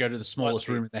actually had to go to the smallest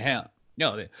room in the house.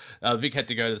 No, Vic had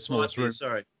to go to the smallest room.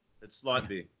 Sorry, it's light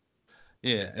beer.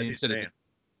 Yeah, and instead of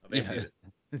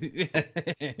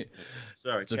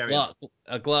sorry, it's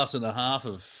a glass and a half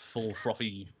of full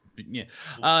frothy. Yeah.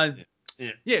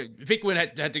 Vic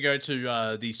had to go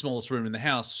to the smallest room in the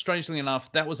house. Strangely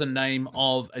enough, that was the name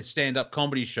of a stand-up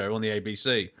comedy show on the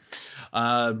ABC.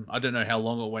 I don't know how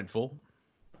long it went for.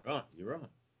 Right, you're right.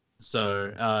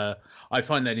 So I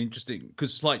find that interesting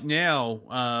because, like now,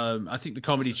 I think the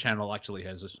Comedy Channel actually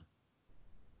has it.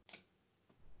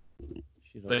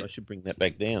 I should bring that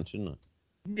back down, shouldn't I?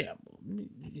 Yeah,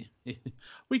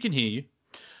 we can hear you.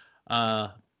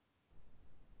 Well,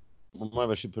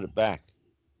 maybe I should put it back.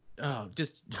 Oh,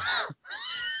 just.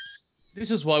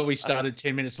 This is why we started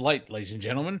 10 minutes late, ladies and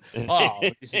gentlemen. Oh,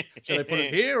 should I put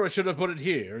it here or should I put it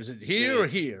here? Is it here or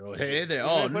here or here? There?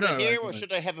 Oh, no. Put it here or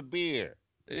should I have a beer?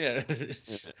 Yeah.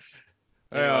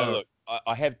 Look,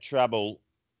 I have trouble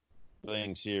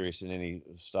being serious in any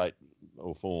state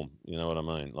or form. You know what I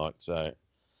mean? Like, so,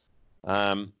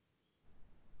 I'm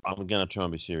going to try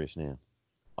and be serious now.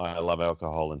 I love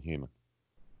alcohol and humour.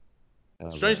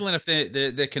 Strangely enough,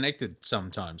 they're connected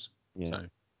sometimes. Yeah. So.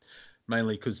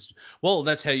 Mainly because, well,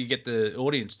 that's how you get the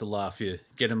audience to laugh. You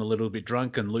get them a little bit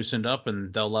drunk and loosened up,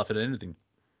 and they'll laugh at anything.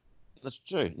 That's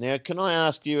true. Now, can I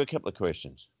ask you a couple of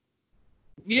questions?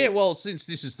 Yeah, well, since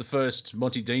this is the first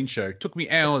Monty Dean show, it took me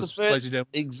hours to close it down.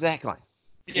 Exactly.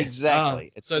 Yeah.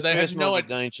 Exactly. So they have no idea.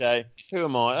 Monty Dean show. Who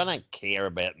am I? I don't care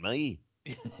about me.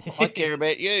 I care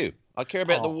about you. I care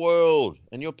about the world,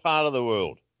 and you're part of the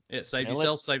world. Yeah, save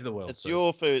yourself, save the world. It's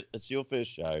your first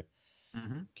show.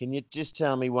 Mm-hmm. Can you just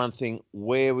tell me one thing?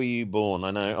 Where were you born?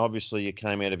 I know, obviously, you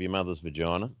came out of your mother's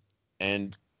vagina,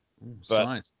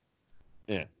 science.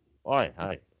 Yeah,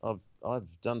 I've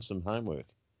done some homework.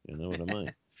 You know what I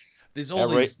mean? There's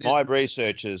my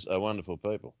researchers are wonderful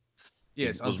people.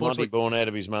 Yes, was Monty born out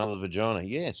of his mother's vagina?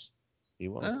 Yes, he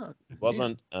was. He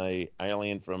wasn't a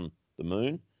alien from the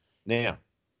moon. Now,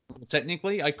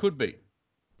 technically, I could be.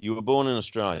 You were born in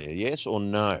Australia, yes or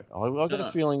no? I got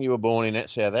a feeling you were born in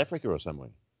South Africa or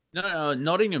somewhere. No,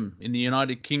 Nottingham in the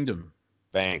United Kingdom.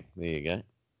 Bang, there you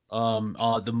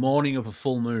go. The morning of a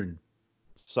full moon.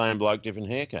 Same bloke, different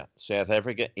haircut. South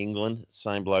Africa, England,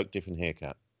 same bloke, different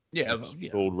haircut. Yeah.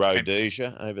 Called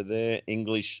Rhodesia over there,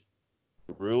 English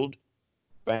ruled.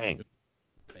 Bang.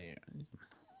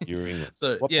 You're England.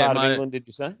 So, what part of England did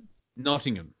you say?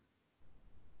 Nottingham.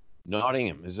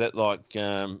 Nottingham, is that like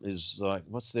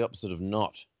what's the opposite of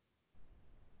not?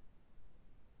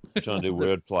 I'm trying to do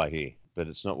wordplay here, but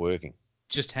it's not working.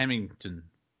 Just Hamilton.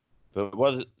 But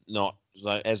what is it not?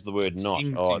 So as the word not.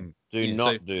 Do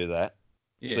that.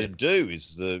 Yeah. So do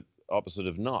is the opposite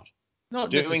of not.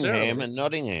 Not Doingham and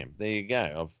Nottingham. There you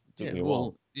go.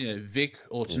 Vic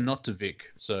or not to Vic.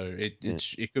 So it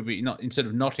could be not instead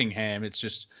of Nottingham, it's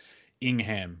just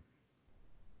Ingham.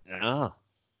 Ah.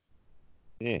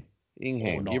 Yeah,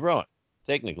 Ingham. You're right.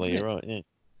 Technically, you're right. Yeah.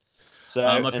 So,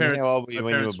 how old were you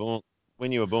when you were born?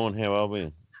 when you were born, how old were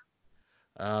you?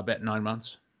 About 9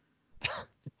 months.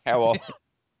 How old?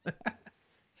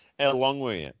 How long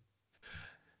were you?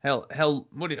 Hell,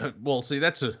 what do you, well, see,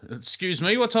 excuse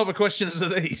me, what type of questions are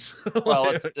these?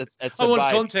 Well, it's I a want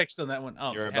baby. context on that one.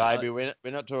 Oh, You're a baby. We're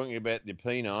not talking about the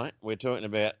penile. We're talking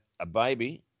about a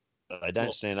baby. They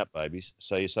don't stand up babies.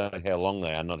 So you say how long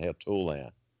they are, not how tall they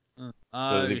are.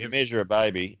 Because if you measure a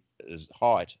baby's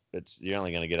height, you're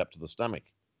only going to get up to the stomach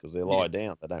because they lie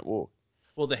down. They don't walk.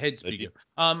 Well, the head's bigger.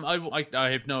 I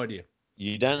have no idea.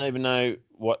 You don't even know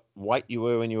what weight you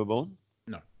were when you were born?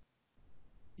 No.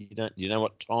 You know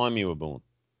what time you were born?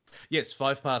 Yes,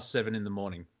 7:05 in the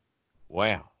morning.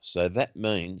 Wow. So that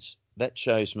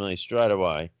shows me straight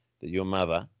away that your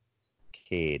mother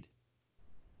cared.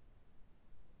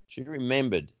 She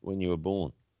remembered when you were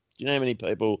born. Do you know how many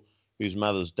people whose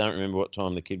mothers don't remember what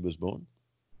time the kid was born?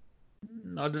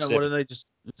 I don't know. What do they just...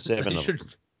 7 of them.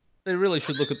 They really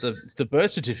should look at the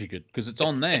birth certificate because it's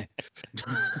on there.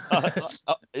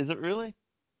 Is it really?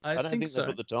 I don't think so. they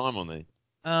put the time on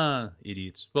there.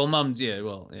 Idiots. Well, Mum, yeah.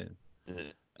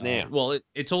 Now, well,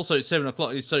 it's also 7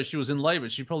 o'clock, so she was in labour.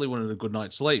 She probably wanted a good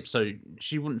night's sleep, so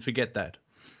she wouldn't forget that.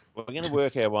 we're going to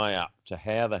work our way up to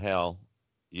how the hell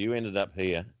you ended up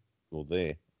here, or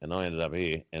there, and I ended up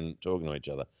here and talking to each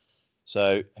other.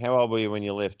 So, how old were you when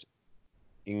you left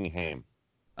Ingham?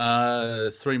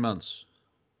 3 months.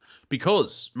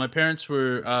 Because my parents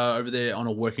were over there on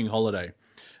a working holiday,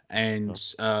 and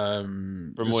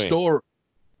From the where? store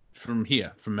from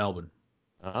here, from Melbourne.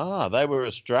 Ah, they were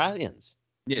Australians.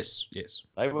 Yes.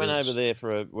 They went over there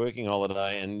for a working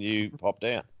holiday, and you popped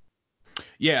out.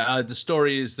 Yeah, the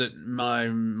story is that my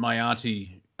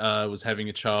auntie was having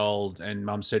a child, and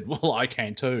Mum said, "Well, I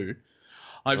can too."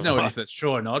 I have no idea if that's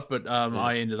true or not, but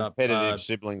I ended up competitive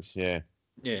siblings. Yeah.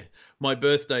 Yeah, my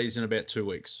birthday's in about 2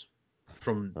 weeks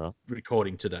from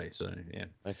recording today. So yeah.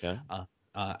 Okay.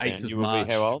 8th of you March. will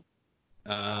be how old?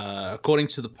 According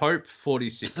to the Pope,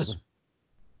 46.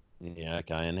 Yeah.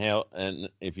 Okay. And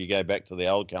if you go back to the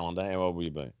old calendar, how old will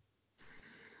you be?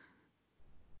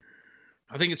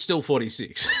 I think it's still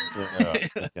 46. Yeah,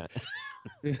 right. Okay.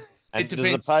 And It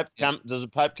depends. Does the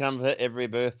Pope come for every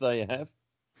birthday you have?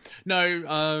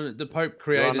 No, the Pope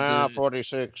created. You are now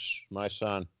 46, my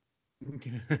son.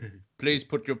 Please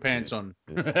put your pants on.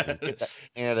 Get that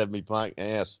out of me, punk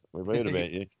ass. We've heard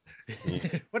about you.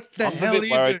 Yeah. What the I'm hell a are bit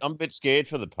you worried. doing? I'm a bit scared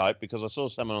for the Pope because I saw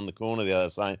someone on the corner the other day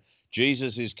saying,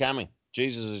 Jesus is coming.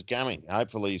 Jesus is coming.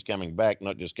 Hopefully he's coming back,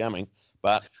 not just coming.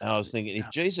 But I was thinking,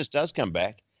 if Jesus does come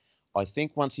back, I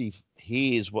think once he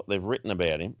hears what they've written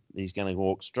about him, he's going to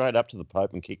walk straight up to the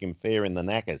Pope and kick him fair in the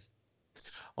knackers.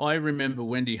 I remember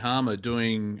Wendy Harmer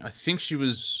doing, I think she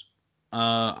was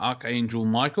Archangel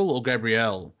Michael or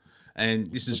Gabrielle,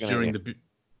 and this is during the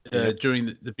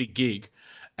big gig,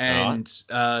 and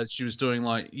she was doing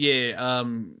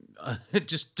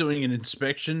just doing an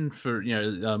inspection for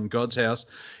God's house.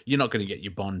 You're not going to get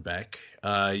your bond back.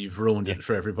 You've ruined it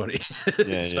for everybody.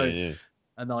 Yeah.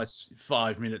 A nice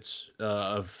 5 minutes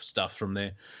of stuff from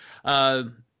there.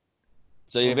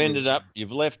 So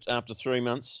you've left after 3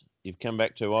 months. You've come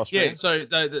back to Austria. Yeah, so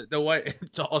the way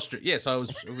to Austria. Yes,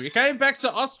 we came back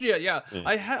to Austria. Yeah.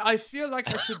 I feel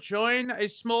like I should join a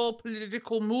small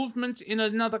political movement in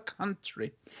another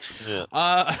country. Yeah.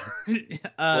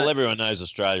 Well, everyone knows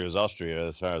Australia is Austria,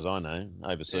 as far as I know.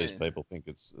 Overseas people think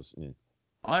it's.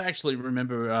 I actually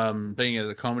remember being at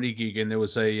a comedy gig, and there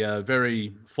was a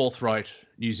very forthright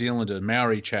New Zealander,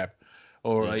 Maori chap,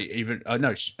 or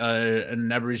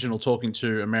an Aboriginal talking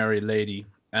to a Maori lady.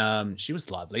 She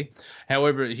was lovely.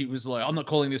 However, he was like, "I'm not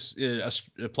calling this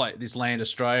this land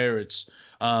Australia. It's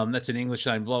that's an English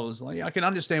name." Blah. I was like, I can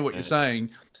understand what you're saying,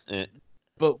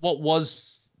 but what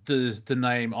was the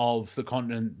name of the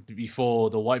continent before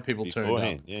the white people turned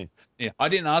up? Yeah, I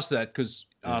didn't ask that because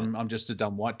I'm just a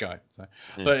dumb white guy. So,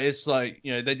 but it's like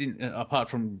they didn't apart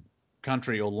from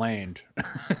country or land.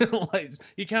 Like,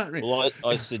 you can't. Well,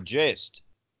 I suggest,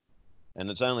 and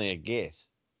it's only a guess,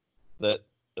 that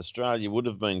Australia would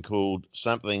have been called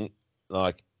something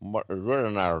like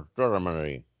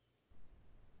Germany.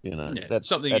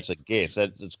 That's a guess.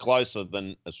 It's closer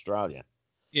than Australia.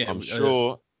 Yeah, I'm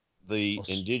sure the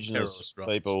indigenous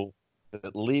people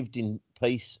that lived in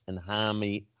peace and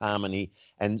harmony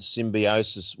and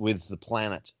symbiosis with the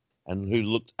planet, and who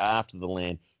looked after the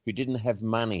land, who didn't have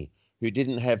money, who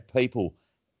didn't have people,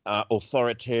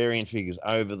 authoritarian figures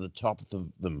over the top of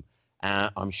them.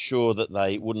 I'm sure that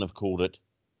they wouldn't have called it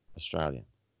Australia.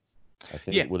 I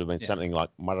think it would have been something like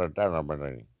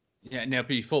Maradona. Yeah. Now,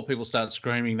 before people start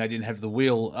screaming, they didn't have the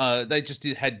wheel. They just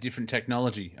had different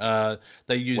technology.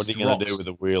 They used. What are you going to do with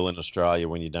a wheel in Australia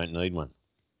when you don't need one?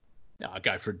 I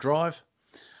go for a drive.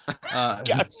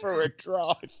 Go for a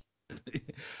drive.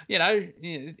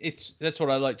 That's what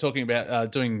I like talking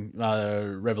about. Doing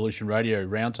Revolution Radio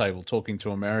Roundtable, talking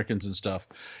to Americans and stuff.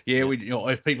 Yeah, we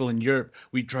if people in Europe,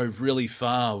 we drove really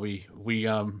far. We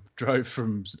drove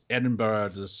from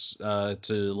Edinburgh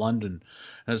to London,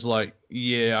 and it's like,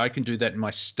 yeah, I can do that in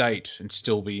my state and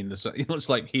still be in the. It's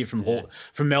like here from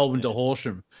Melbourne to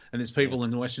Horsham, and there's people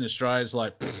in Western Australia. It's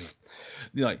like,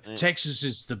 Texas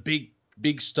is the big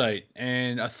state,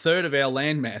 and a third of our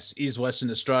landmass is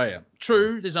Western Australia.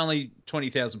 True, there's only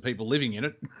 20,000 people living in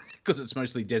it because it's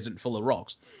mostly desert full of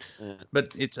rocks,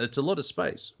 but it's a lot of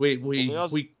space.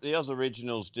 The Oz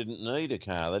Originals didn't need a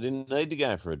car. They didn't need to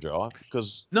go for a drive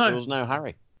because there was no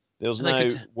hurry. There was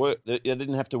no work. They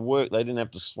didn't have to work. They didn't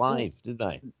have to slave, did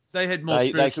they? They had more.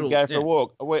 They could go for a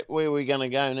walk. Where are we going to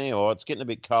go now? Oh, it's getting a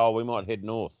bit cold. We might head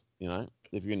north.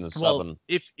 If you're in the southern,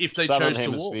 if they southern chose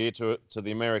hemisphere, to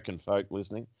the American folk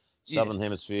listening, southern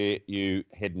hemisphere, you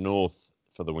head north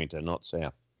for the winter, not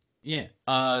south. Yeah,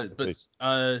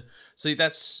 see,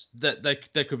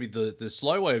 that could be the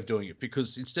slow way of doing it,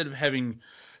 because instead of having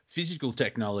physical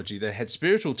technology, they had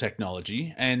spiritual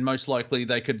technology, and most likely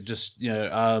they could just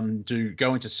go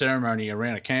into ceremony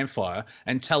around a campfire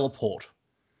and teleport.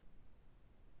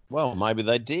 Well, maybe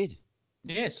they did.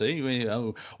 Yeah, see,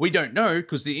 we don't know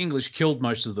because the English killed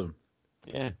most of them.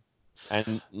 Yeah,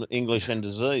 and English and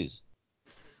disease.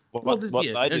 What they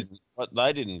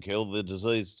didn't kill, the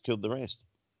disease killed the rest.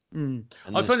 And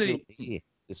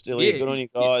they're still here. Good on you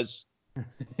guys.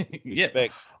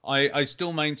 Respect. I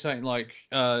still maintain,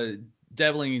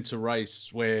 dabbling into race,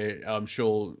 where I'm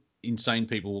sure insane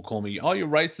people will call me, oh, you're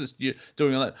racist, you're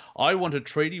doing all that. I want a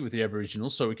treaty with the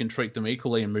Aboriginals so we can treat them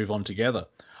equally and move on together.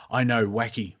 I know,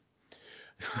 wacky.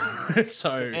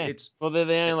 The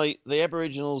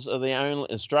Aboriginals are the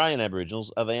only Australian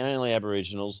Aboriginals are the only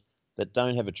Aboriginals that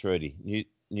don't have a treaty.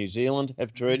 New Zealand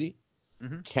have treaty,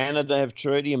 Canada have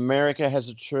treaty, America has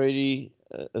a treaty.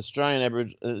 Australian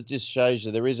Aboriginals, it just shows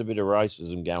you there is a bit of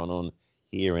racism going on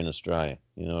here in Australia.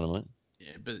 You know what I mean?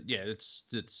 Yeah, but it's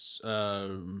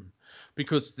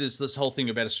because there's this whole thing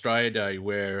about Australia Day,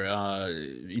 where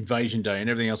Invasion Day and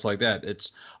everything else like that.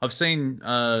 I've seen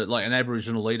an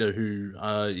Aboriginal leader who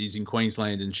is in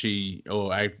Queensland, and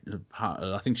I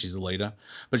think she's the leader,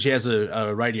 but she has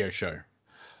a radio show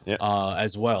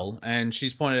as well, and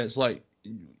she's pointed out, it's like,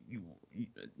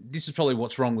 this is probably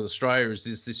what's wrong with Australia, is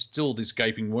there's still this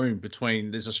gaping wound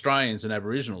between there's Australians and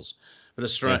Aboriginals, but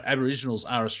Aboriginals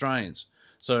are Australians.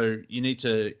 So you need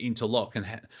to interlock, and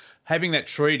having that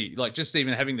treaty, just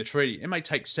even having the treaty, it may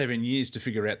take 7 years to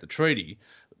figure out the treaty.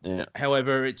 Yeah.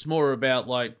 However, it's more about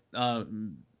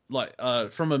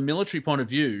from a military point of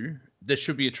view, there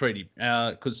should be a treaty,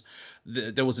 because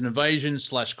there was an invasion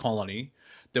 / colony.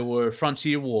 There were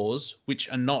frontier wars, which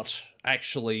are not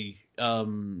actually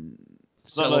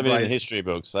it's not living in the history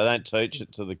books. They don't teach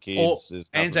it to the kids. Or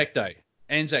Anzac Day.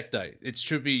 It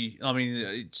should be. I mean,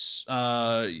 it's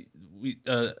Anzac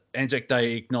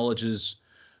Day acknowledges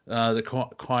the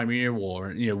Crimea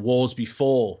War, wars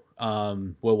before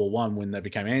World War One, when they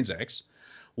became Anzacs.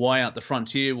 Why aren't the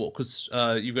frontier war? Because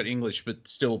you've got English, but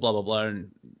still blah blah blah,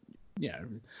 and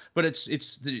but it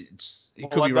could be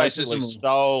racism. Basically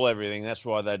stole everything. That's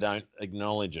why they don't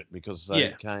acknowledge it, because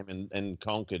they came and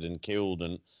conquered and killed.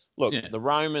 And look, the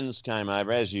Romans came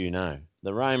over, as you know.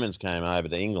 The Romans came over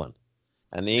to England.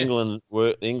 And the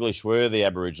English were the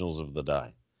Aboriginals of the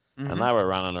day. And they were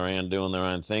running around doing their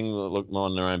own thing,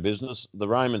 minding their own business. The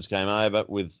Romans came over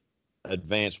with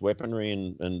advanced weaponry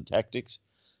and tactics,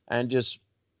 and just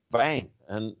bang.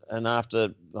 And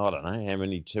after, I don't know how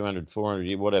many, 200, 400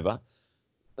 years, whatever,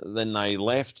 then they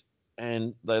left,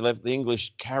 and the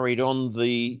English carried on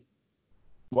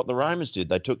what the Romans did.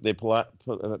 They took their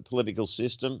political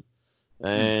system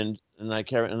and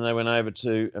they went over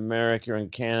to America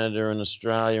and Canada and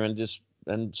Australia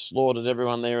and slaughtered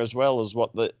everyone there, as well as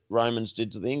what the Romans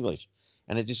did to the English.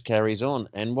 And it just carries on.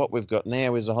 And what we've got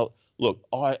now is a whole look.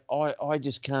 I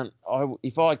just can't.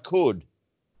 If I could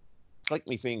click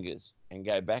my fingers and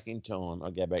go back in time,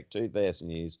 I'd go back 2,000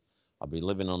 years. I'd be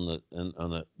living on the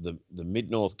mid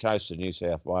north coast of New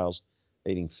South Wales,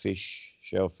 eating fish,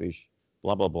 shellfish,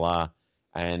 blah blah blah,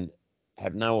 and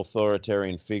have no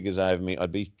authoritarian figures over me.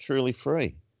 I'd be truly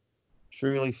free,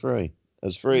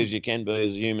 as free as you can be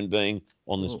as a human being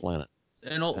on this planet.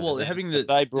 And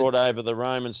they brought over the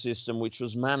Roman system, which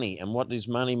was money. And what is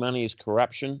money? Money is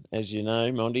corruption, as you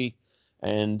know, Monty.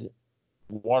 And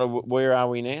where are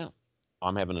we now?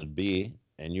 I'm having a beer,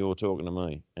 and you're talking to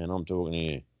me, and I'm talking to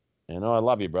you. And I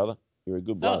love you, brother. You're a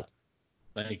good bloke.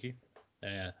 Thank you.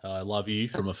 I love you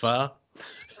from afar.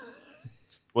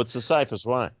 What's the safest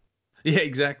way? Yeah,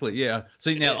 exactly. Yeah.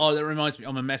 See now, that reminds me.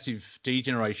 I'm a massive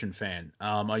D-Generation fan.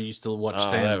 I used to watch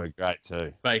Oh, them they were great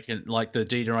too. back in like the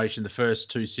D-Generation, the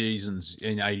first 2 seasons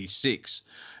in '86,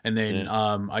 and then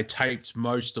I taped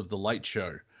most of the Late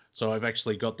Show. So I've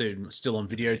actually got them still on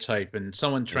videotape, and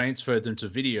someone transferred them to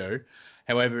video.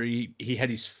 However, he had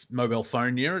his mobile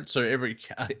phone near it, so every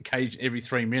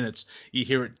 3 minutes you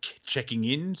hear it checking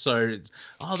in. So it's,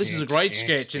 this is a great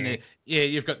sketch, and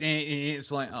you've got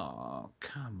it's like, oh,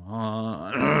 come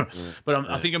on. But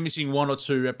I think I'm missing 1 or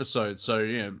 2 episodes, so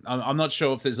yeah, I'm not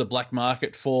sure if there's a black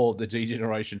market for the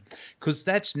D-Generation because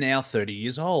that's now 30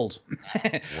 years old.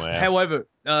 Wow. However,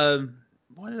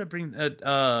 why did I bring that?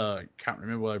 I can't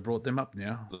remember why I brought them up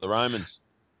now. The Romans.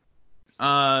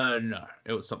 No,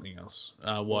 it was something else.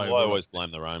 Why? I always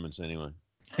blame the Romans anyway.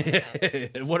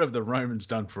 What have the Romans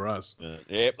done for us?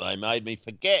 Yep, they made me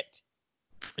forget.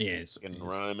 Yes. Fucking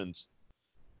Romans.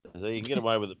 So you can get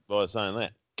away with it by saying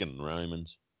that. Fucking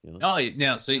Romans. You know? Oh,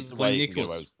 now see, This is the way Glenn you can get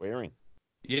away Nicholas. with swearing.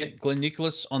 Yeah, Glenn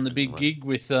Nicholas on the big gig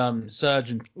with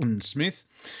Sergeant Smith.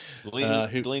 Glenn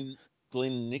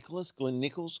Nicholas? Glenn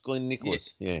Nicholas.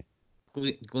 Yeah.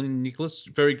 Glenn Nicholas,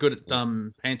 very good at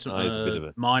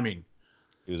miming.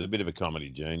 He was a bit of a comedy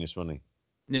genius, wasn't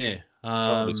he? Yeah.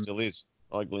 Probably still is.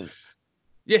 Hi, Glenn.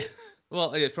 Yeah.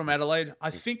 Well, yeah, from Adelaide. I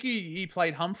think he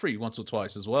played Humphrey once or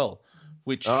twice as well.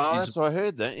 That's what I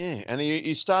heard that, yeah. And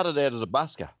he started out as a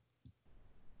busker.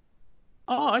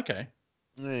 Oh, okay.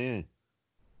 Yeah.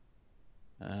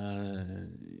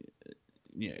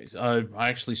 I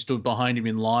actually stood behind him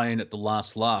in line at the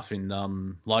Last Laugh in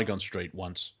Lygon Street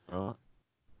once. Right.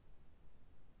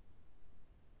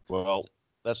 Well,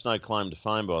 that's no claim to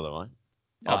fame, by the way.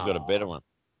 I've got a better one.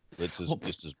 It's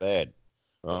just as bad.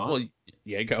 Right? Well,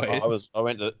 yeah, go ahead.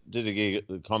 Did a gig at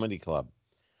the Comedy Club.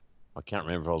 I can't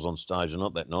remember if I was on stage or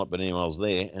not that night, but anyway, I was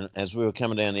there. And as we were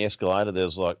coming down the escalator, there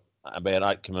was like about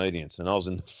 8 comedians, and I was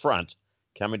in the front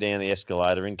coming down the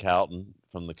escalator in Carlton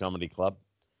from the Comedy Club.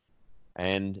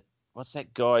 And what's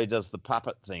that guy who does the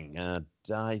puppet thing?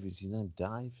 Dave, is his name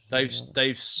Dave?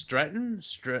 Dave Stratton or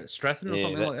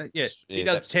something like that. Yeah, he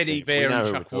does Teddy Bear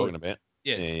and Chuck Wood. Talking about.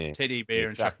 Yeah, Teddy Bear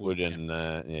and Chuck Wood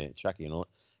and Chucky and all that.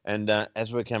 And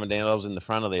as we were coming down, I was in the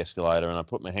front of the escalator, and I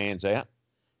put my hands out,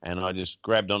 and I just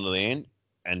grabbed onto the end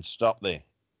and stopped there.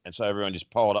 And so everyone just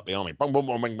piled up behind me. Boom, boom,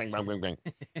 boom, bang, bang, bang, bang, bang.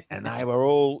 And they were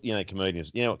all, comedians.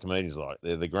 You know what comedians are like?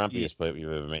 They're the grumpiest people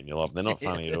you've ever met in your life. They're not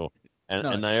funny at all. And,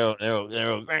 and they're all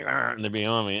and they're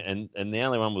behind me. And the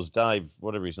only one was Dave,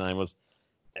 whatever his name was,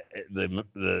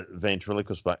 the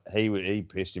ventriloquist. But he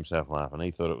pissed himself laughing.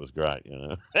 He thought it was great,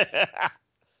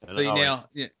 So now,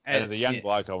 as a young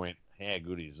bloke, I went, how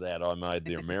good is that? I made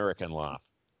the American laugh.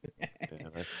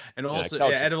 And also,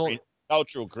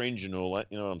 cultural cringe and all that.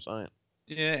 You know what I'm saying?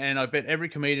 Yeah, and I bet every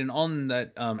comedian on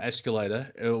that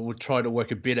escalator would try to work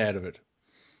a bit out of it.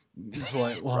 It's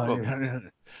like,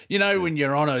 when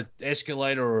you're on an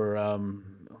escalator or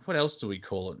what else do we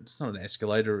call it? It's not an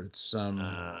escalator. It's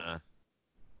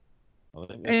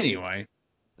anyway.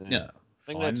 Yeah. I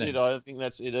think that's it. I think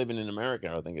that's it. Even in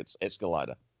America, I think it's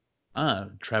escalator.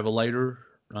 Travelator.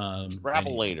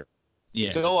 Travelator.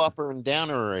 Yeah. Go upper and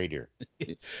downer-rator.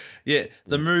 Yeah,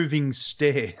 the moving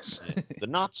stairs. The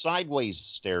not sideways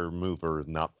stair mover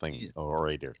nothing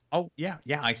orator. Oh yeah,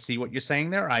 I see what you're saying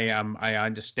there. I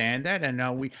understand that,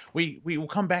 and we will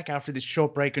come back after this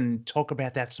short break and talk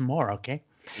about that some more. Okay.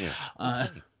 Yeah.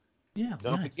 Yeah.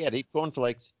 Don't forget, eat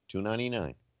cornflakes,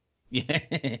 $2.99.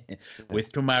 Yeah,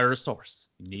 with tomato sauce.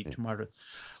 You need tomato.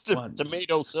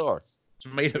 Tomato sauce.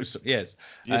 Tomato sauce, yes.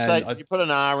 You put an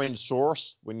R in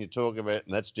sauce when you talk about,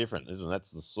 and that's different, isn't it?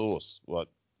 That's the sauce,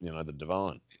 the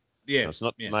divine. Yeah. No, it's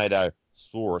not tomato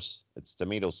sauce, it's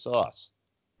tomato sauce.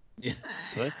 Yeah.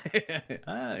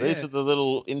 These are the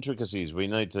little intricacies we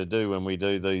need to do when we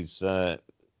do these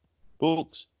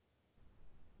books,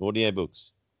 audio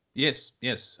books. Yes.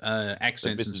 Accents.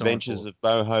 The Misadventures of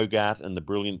Bo Hogarth and the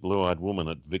Brilliant Blue-Eyed Woman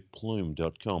at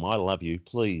vicplume.com. I love you.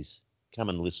 Please come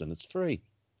and listen. It's free.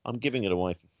 I'm giving it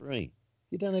away for free.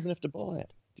 You don't even have to buy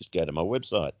it. Just go to my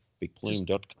website,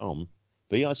 vicplume.com,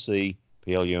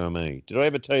 VICPLUME. Did I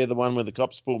ever tell you the one where the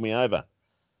cops pulled me over?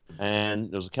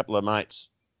 And there was a couple of mates,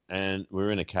 and we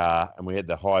were in a car, and we had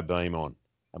the high beam on,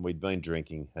 and we'd been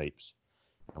drinking heaps.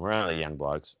 And we're only young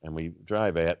blokes, and we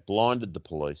drove out, blinded the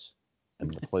police,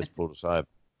 and the police pulled us over.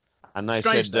 And they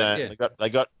said they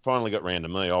finally got round to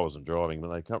me. I wasn't driving,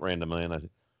 but they got round to me, and they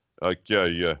said,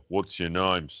 "Okay, what's your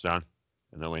name, son?"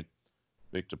 And I went,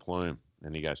 Victor Plume.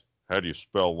 And he goes, how do you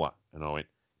spell that? And I went,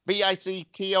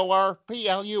 VICTORPLUME.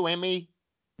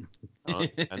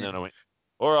 And then I went,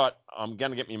 All right, I'm going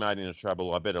to get me mate into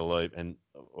trouble. I better leave. And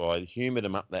I humoured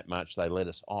them up that much, they let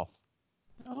us off.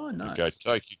 Oh, We nice. go,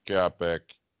 take your car back.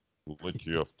 We'll let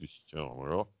you off this time,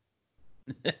 all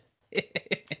right?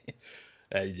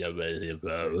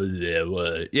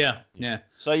 Yeah.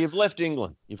 So you've left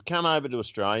England. You've come over to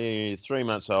Australia. You're 3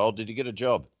 months old. Did you get a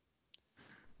job?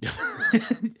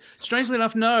 Strangely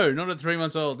enough, no, not at 3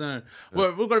 months old. No,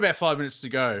 well, we've got about 5 minutes to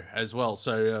go as well,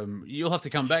 so you'll have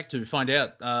to come back to find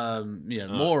out,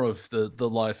 more of the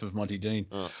life of Monty Dean.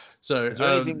 So, is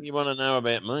there anything you want to know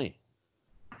about me?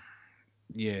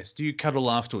 Yes. Do you cuddle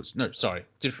afterwards? No, sorry,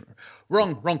 different.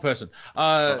 Wrong person.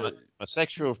 My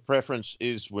sexual preference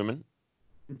is women,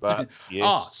 but yes.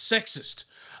 Sexist.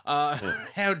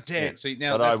 How dare? Yeah. See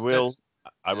now, but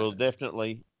I will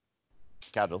definitely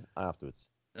cuddle afterwards.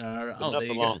 But not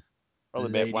for long.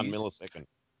 Probably about 1 millisecond.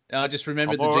 I just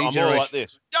remember I'm all like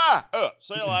this.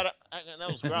 See you later.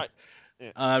 That was great.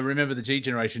 Yeah. Remember the G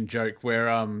Generation joke where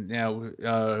now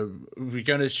we're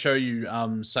going to show you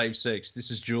safe sex. This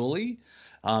is Julie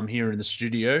here in the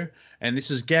studio, and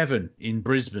this is Gavin in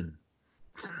Brisbane.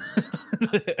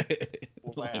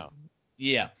 Wow.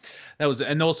 Yeah, that was,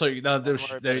 and also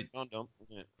condom.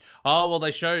 Yeah. Oh well, they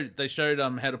showed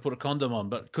how to put a condom on,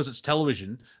 but because it's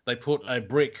television, they put a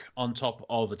brick on top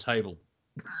of a table.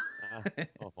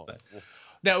 So,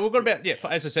 now we've got about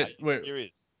as I said,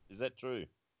 is that true?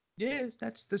 Yes,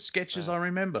 that's the sketches I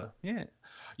remember. Yeah,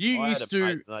 you used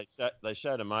to. They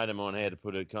showed a mate of mine how to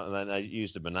put they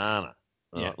used a banana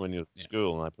when you were at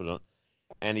school, and they put it on,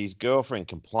 and his girlfriend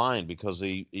complained because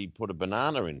he put a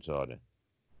banana inside it.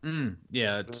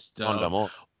 It's condom on.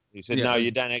 He said, "No,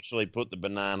 you don't actually put the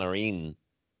banana in."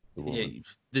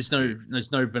 There's no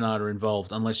banana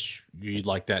involved unless you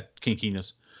like that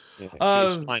kinkiness. Yeah,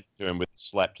 she explained to him with a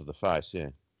slap to the face.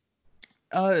 Yeah.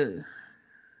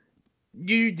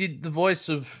 You did the voice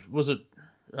of, was it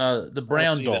the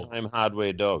brown dog? The Home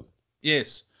Hardware dog.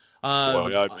 Yes.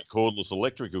 Cordless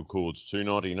electrical cords,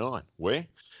 $2.99. Where?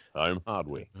 Home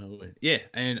Hardware. Yeah,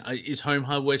 and is Home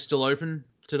Hardware still open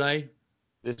today?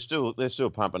 They're still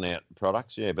pumping out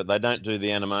products, yeah, but they don't do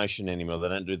the animation anymore. They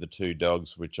don't do the two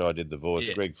dogs, which I did the voice.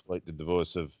 Yeah. Greg Fleet did the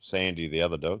voice of Sandy, the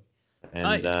other dog,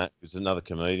 and it's another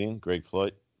comedian, Greg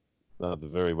Fleet, the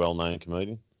very well-known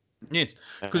comedian. Yes,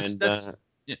 because that's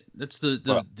the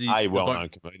well-known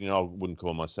comedian. I wouldn't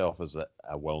call myself as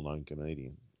a well-known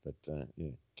comedian, but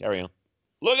carry on.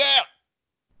 Look out!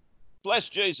 Bless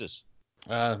Jesus.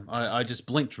 I just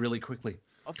blinked really quickly.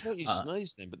 I thought you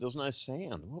sneezed then, but there was no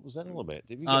sound. What was that all about?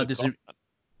 Did you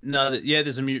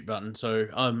there's a mute button, so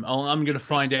I'm going to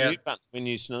find out. Mute button when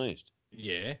you sneezed.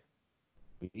 Yeah.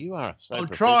 You are so. I'm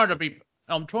trying to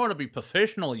be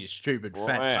professional, you stupid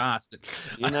fat bastard.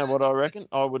 You know what I reckon?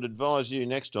 I would advise you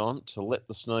next time to let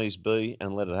the sneeze be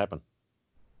and let it happen.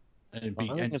 I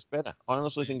think it's better. I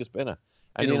honestly think it's better.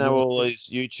 And you know all these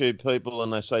YouTube people,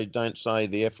 and they say don't say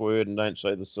the F word and don't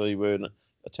say the C word.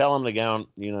 Tell them to go and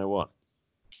you know what.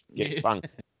 Get funk.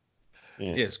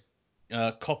 Yeah. Yes.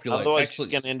 Copulate. Otherwise, it's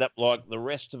going to end up like the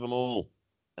rest of them all.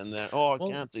 And they're, I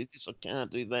can't do this, I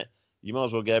can't do that. You might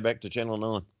as well go back to Channel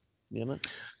 9. You know?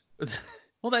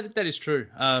 Well, that is true.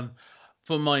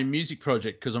 For my music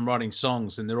project, because I'm writing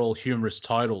songs and they're all humorous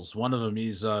titles. One of them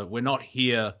is "We're not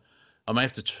here." I may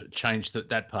have to change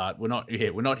that part. We're not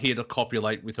here to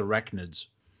copulate with arachnids.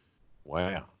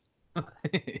 Wow.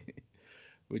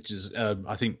 Which is,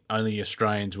 I think, only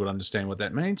Australians would understand what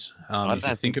that means. If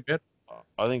you think about it.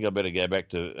 I think I better go back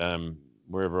to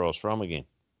wherever I was from again,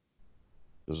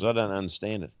 because I don't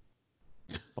understand it.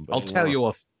 I'll tell you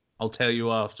off. I'll tell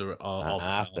you after.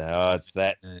 It's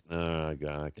that.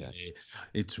 Okay. Yeah,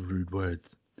 it's rude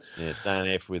words. Yeah, don't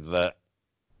F with that.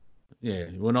 Yeah,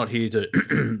 we're not here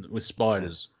to with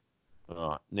spiders.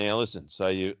 All right. Now listen. So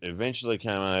you eventually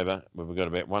came over. We've got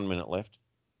about 1 minute left.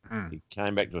 You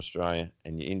came back to Australia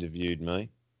and you interviewed me.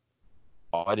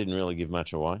 I didn't really give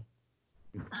much away,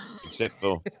 except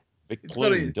for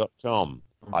vicbloom.com.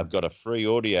 I've got a free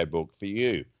audio book for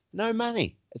you. No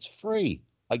money. It's free.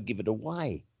 I give it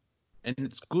away. And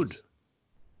it's good.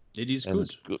 It is good.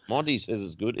 It's good. Monty says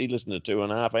it's good. He listened to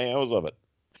 2.5 hours of it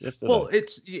yesterday. Well,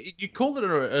 you call it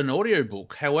an audio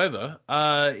book. However,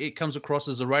 it comes across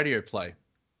as a radio play.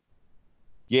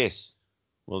 Yes.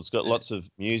 Well, it's got lots of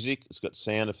music. It's got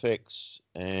sound effects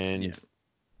and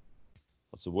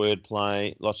lots of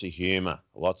wordplay, lots of humour.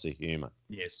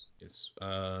 Yes.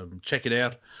 Check it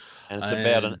out. And it's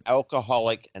about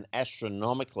an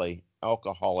astronomically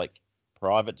alcoholic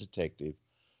private detective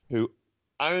who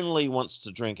only wants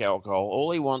to drink alcohol.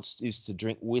 All he wants is to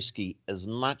drink whiskey as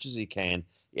much as he can.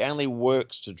 He only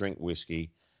works to drink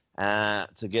whiskey,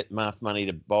 to get enough money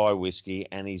to buy whiskey,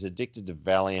 and he's addicted to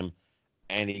Valium,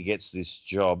 and he gets this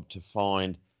job to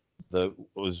find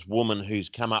this woman who's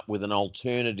come up with an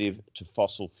alternative to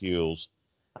fossil fuels,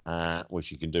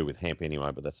 which you can do with hemp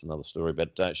anyway, but that's another story.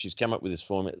 But she's come up with this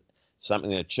formula,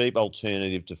 something, a cheap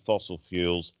alternative to fossil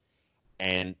fuels,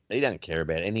 and he don't care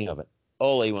about any of it.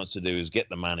 All he wants to do is get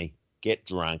the money, get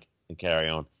drunk, and carry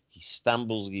on. He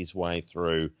stumbles his way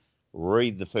through.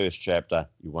 Read the first chapter.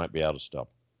 You won't be able to stop.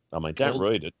 I mean, don't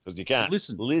read it because you can't.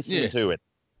 Listen to it.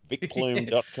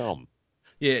 VicPlume.com.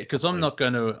 Yeah, because I'm not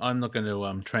going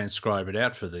to transcribe it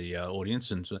out for the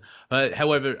audience. And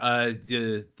however,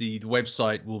 the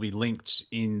website will be linked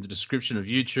in the description of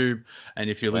YouTube,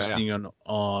 and if you're listening on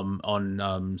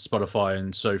Spotify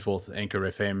and so forth,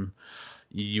 Anchor FM,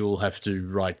 you'll have to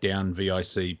write down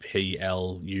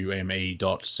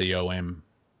VICPLUME.com.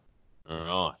 All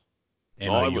right.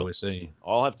 MAUSE.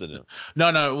 I'll have to do.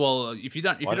 No. Well, if you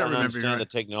don't remember, understand the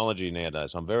technology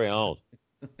nowadays. I'm very old.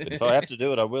 But if I have to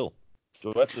do it, I will.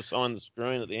 Do I have to sign the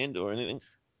screen at the end or anything?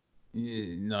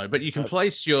 Yeah, no, but you can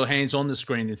place your hands on the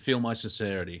screen and feel my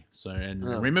sincerity. So, and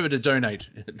remember to donate.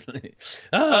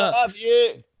 I love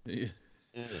you. Yeah.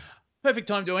 Perfect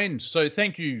time to end. So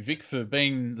thank you, Vic, for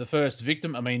being the first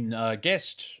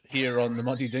guest here on the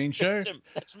Monty Dean Show.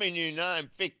 That's my new name,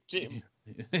 Victim.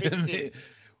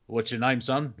 What's your name,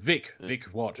 son? Vic. Vic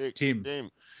what? Vic, Tim.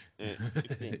 Yeah.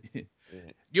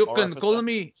 You can call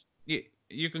me.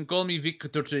 You can call me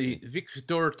Victor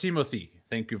Timothy.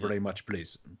 Thank you very much,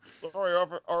 please. Sorry,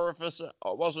 Officer.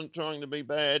 I wasn't trying to be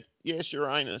bad. Yes, your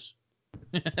anus.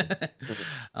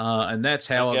 And that's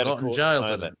how I got in jail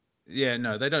for that. Yeah,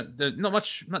 no, they don't.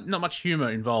 Not much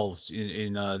humor involved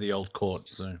in the old court.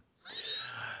 So,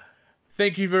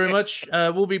 thank you very much.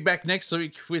 We'll be back next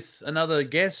week with another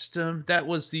guest. That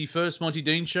was the first Monty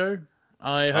Dean Show.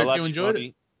 I hope you enjoyed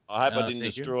it. I hope I didn't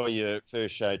destroy your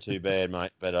first show too bad,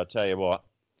 mate. But I'll tell you what,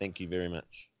 thank you very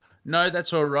much. No,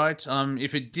 that's all right.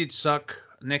 If it did suck,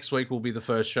 next week will be the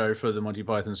first show for the Monty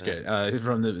Python sketch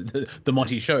from the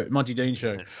Monty Dean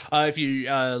Show. If you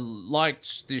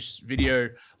liked this video,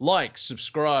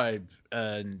 subscribe,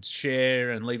 and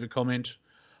share, and leave a comment.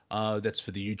 That's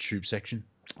for the YouTube section.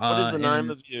 What is the name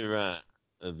of your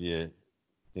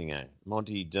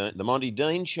thingo? The Monty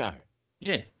Dean Show.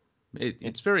 Yeah.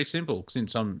 It's very simple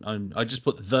since I just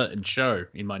put the and show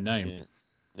in my name. Yeah.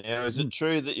 Now, is it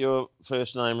true that your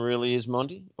first name really is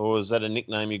Monty, or is that a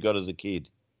nickname you got as a kid?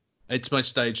 It's my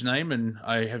stage name, and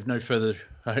I have no further.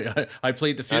 I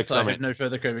plead the fifth. I have no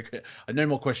further. No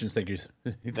more questions. Thank you.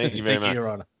 Thank you very much, Your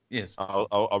Honor. Yes.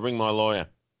 I'll ring my lawyer.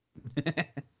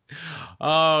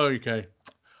 Oh, okay.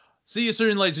 See you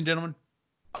soon, ladies and gentlemen.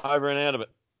 Over and out of it.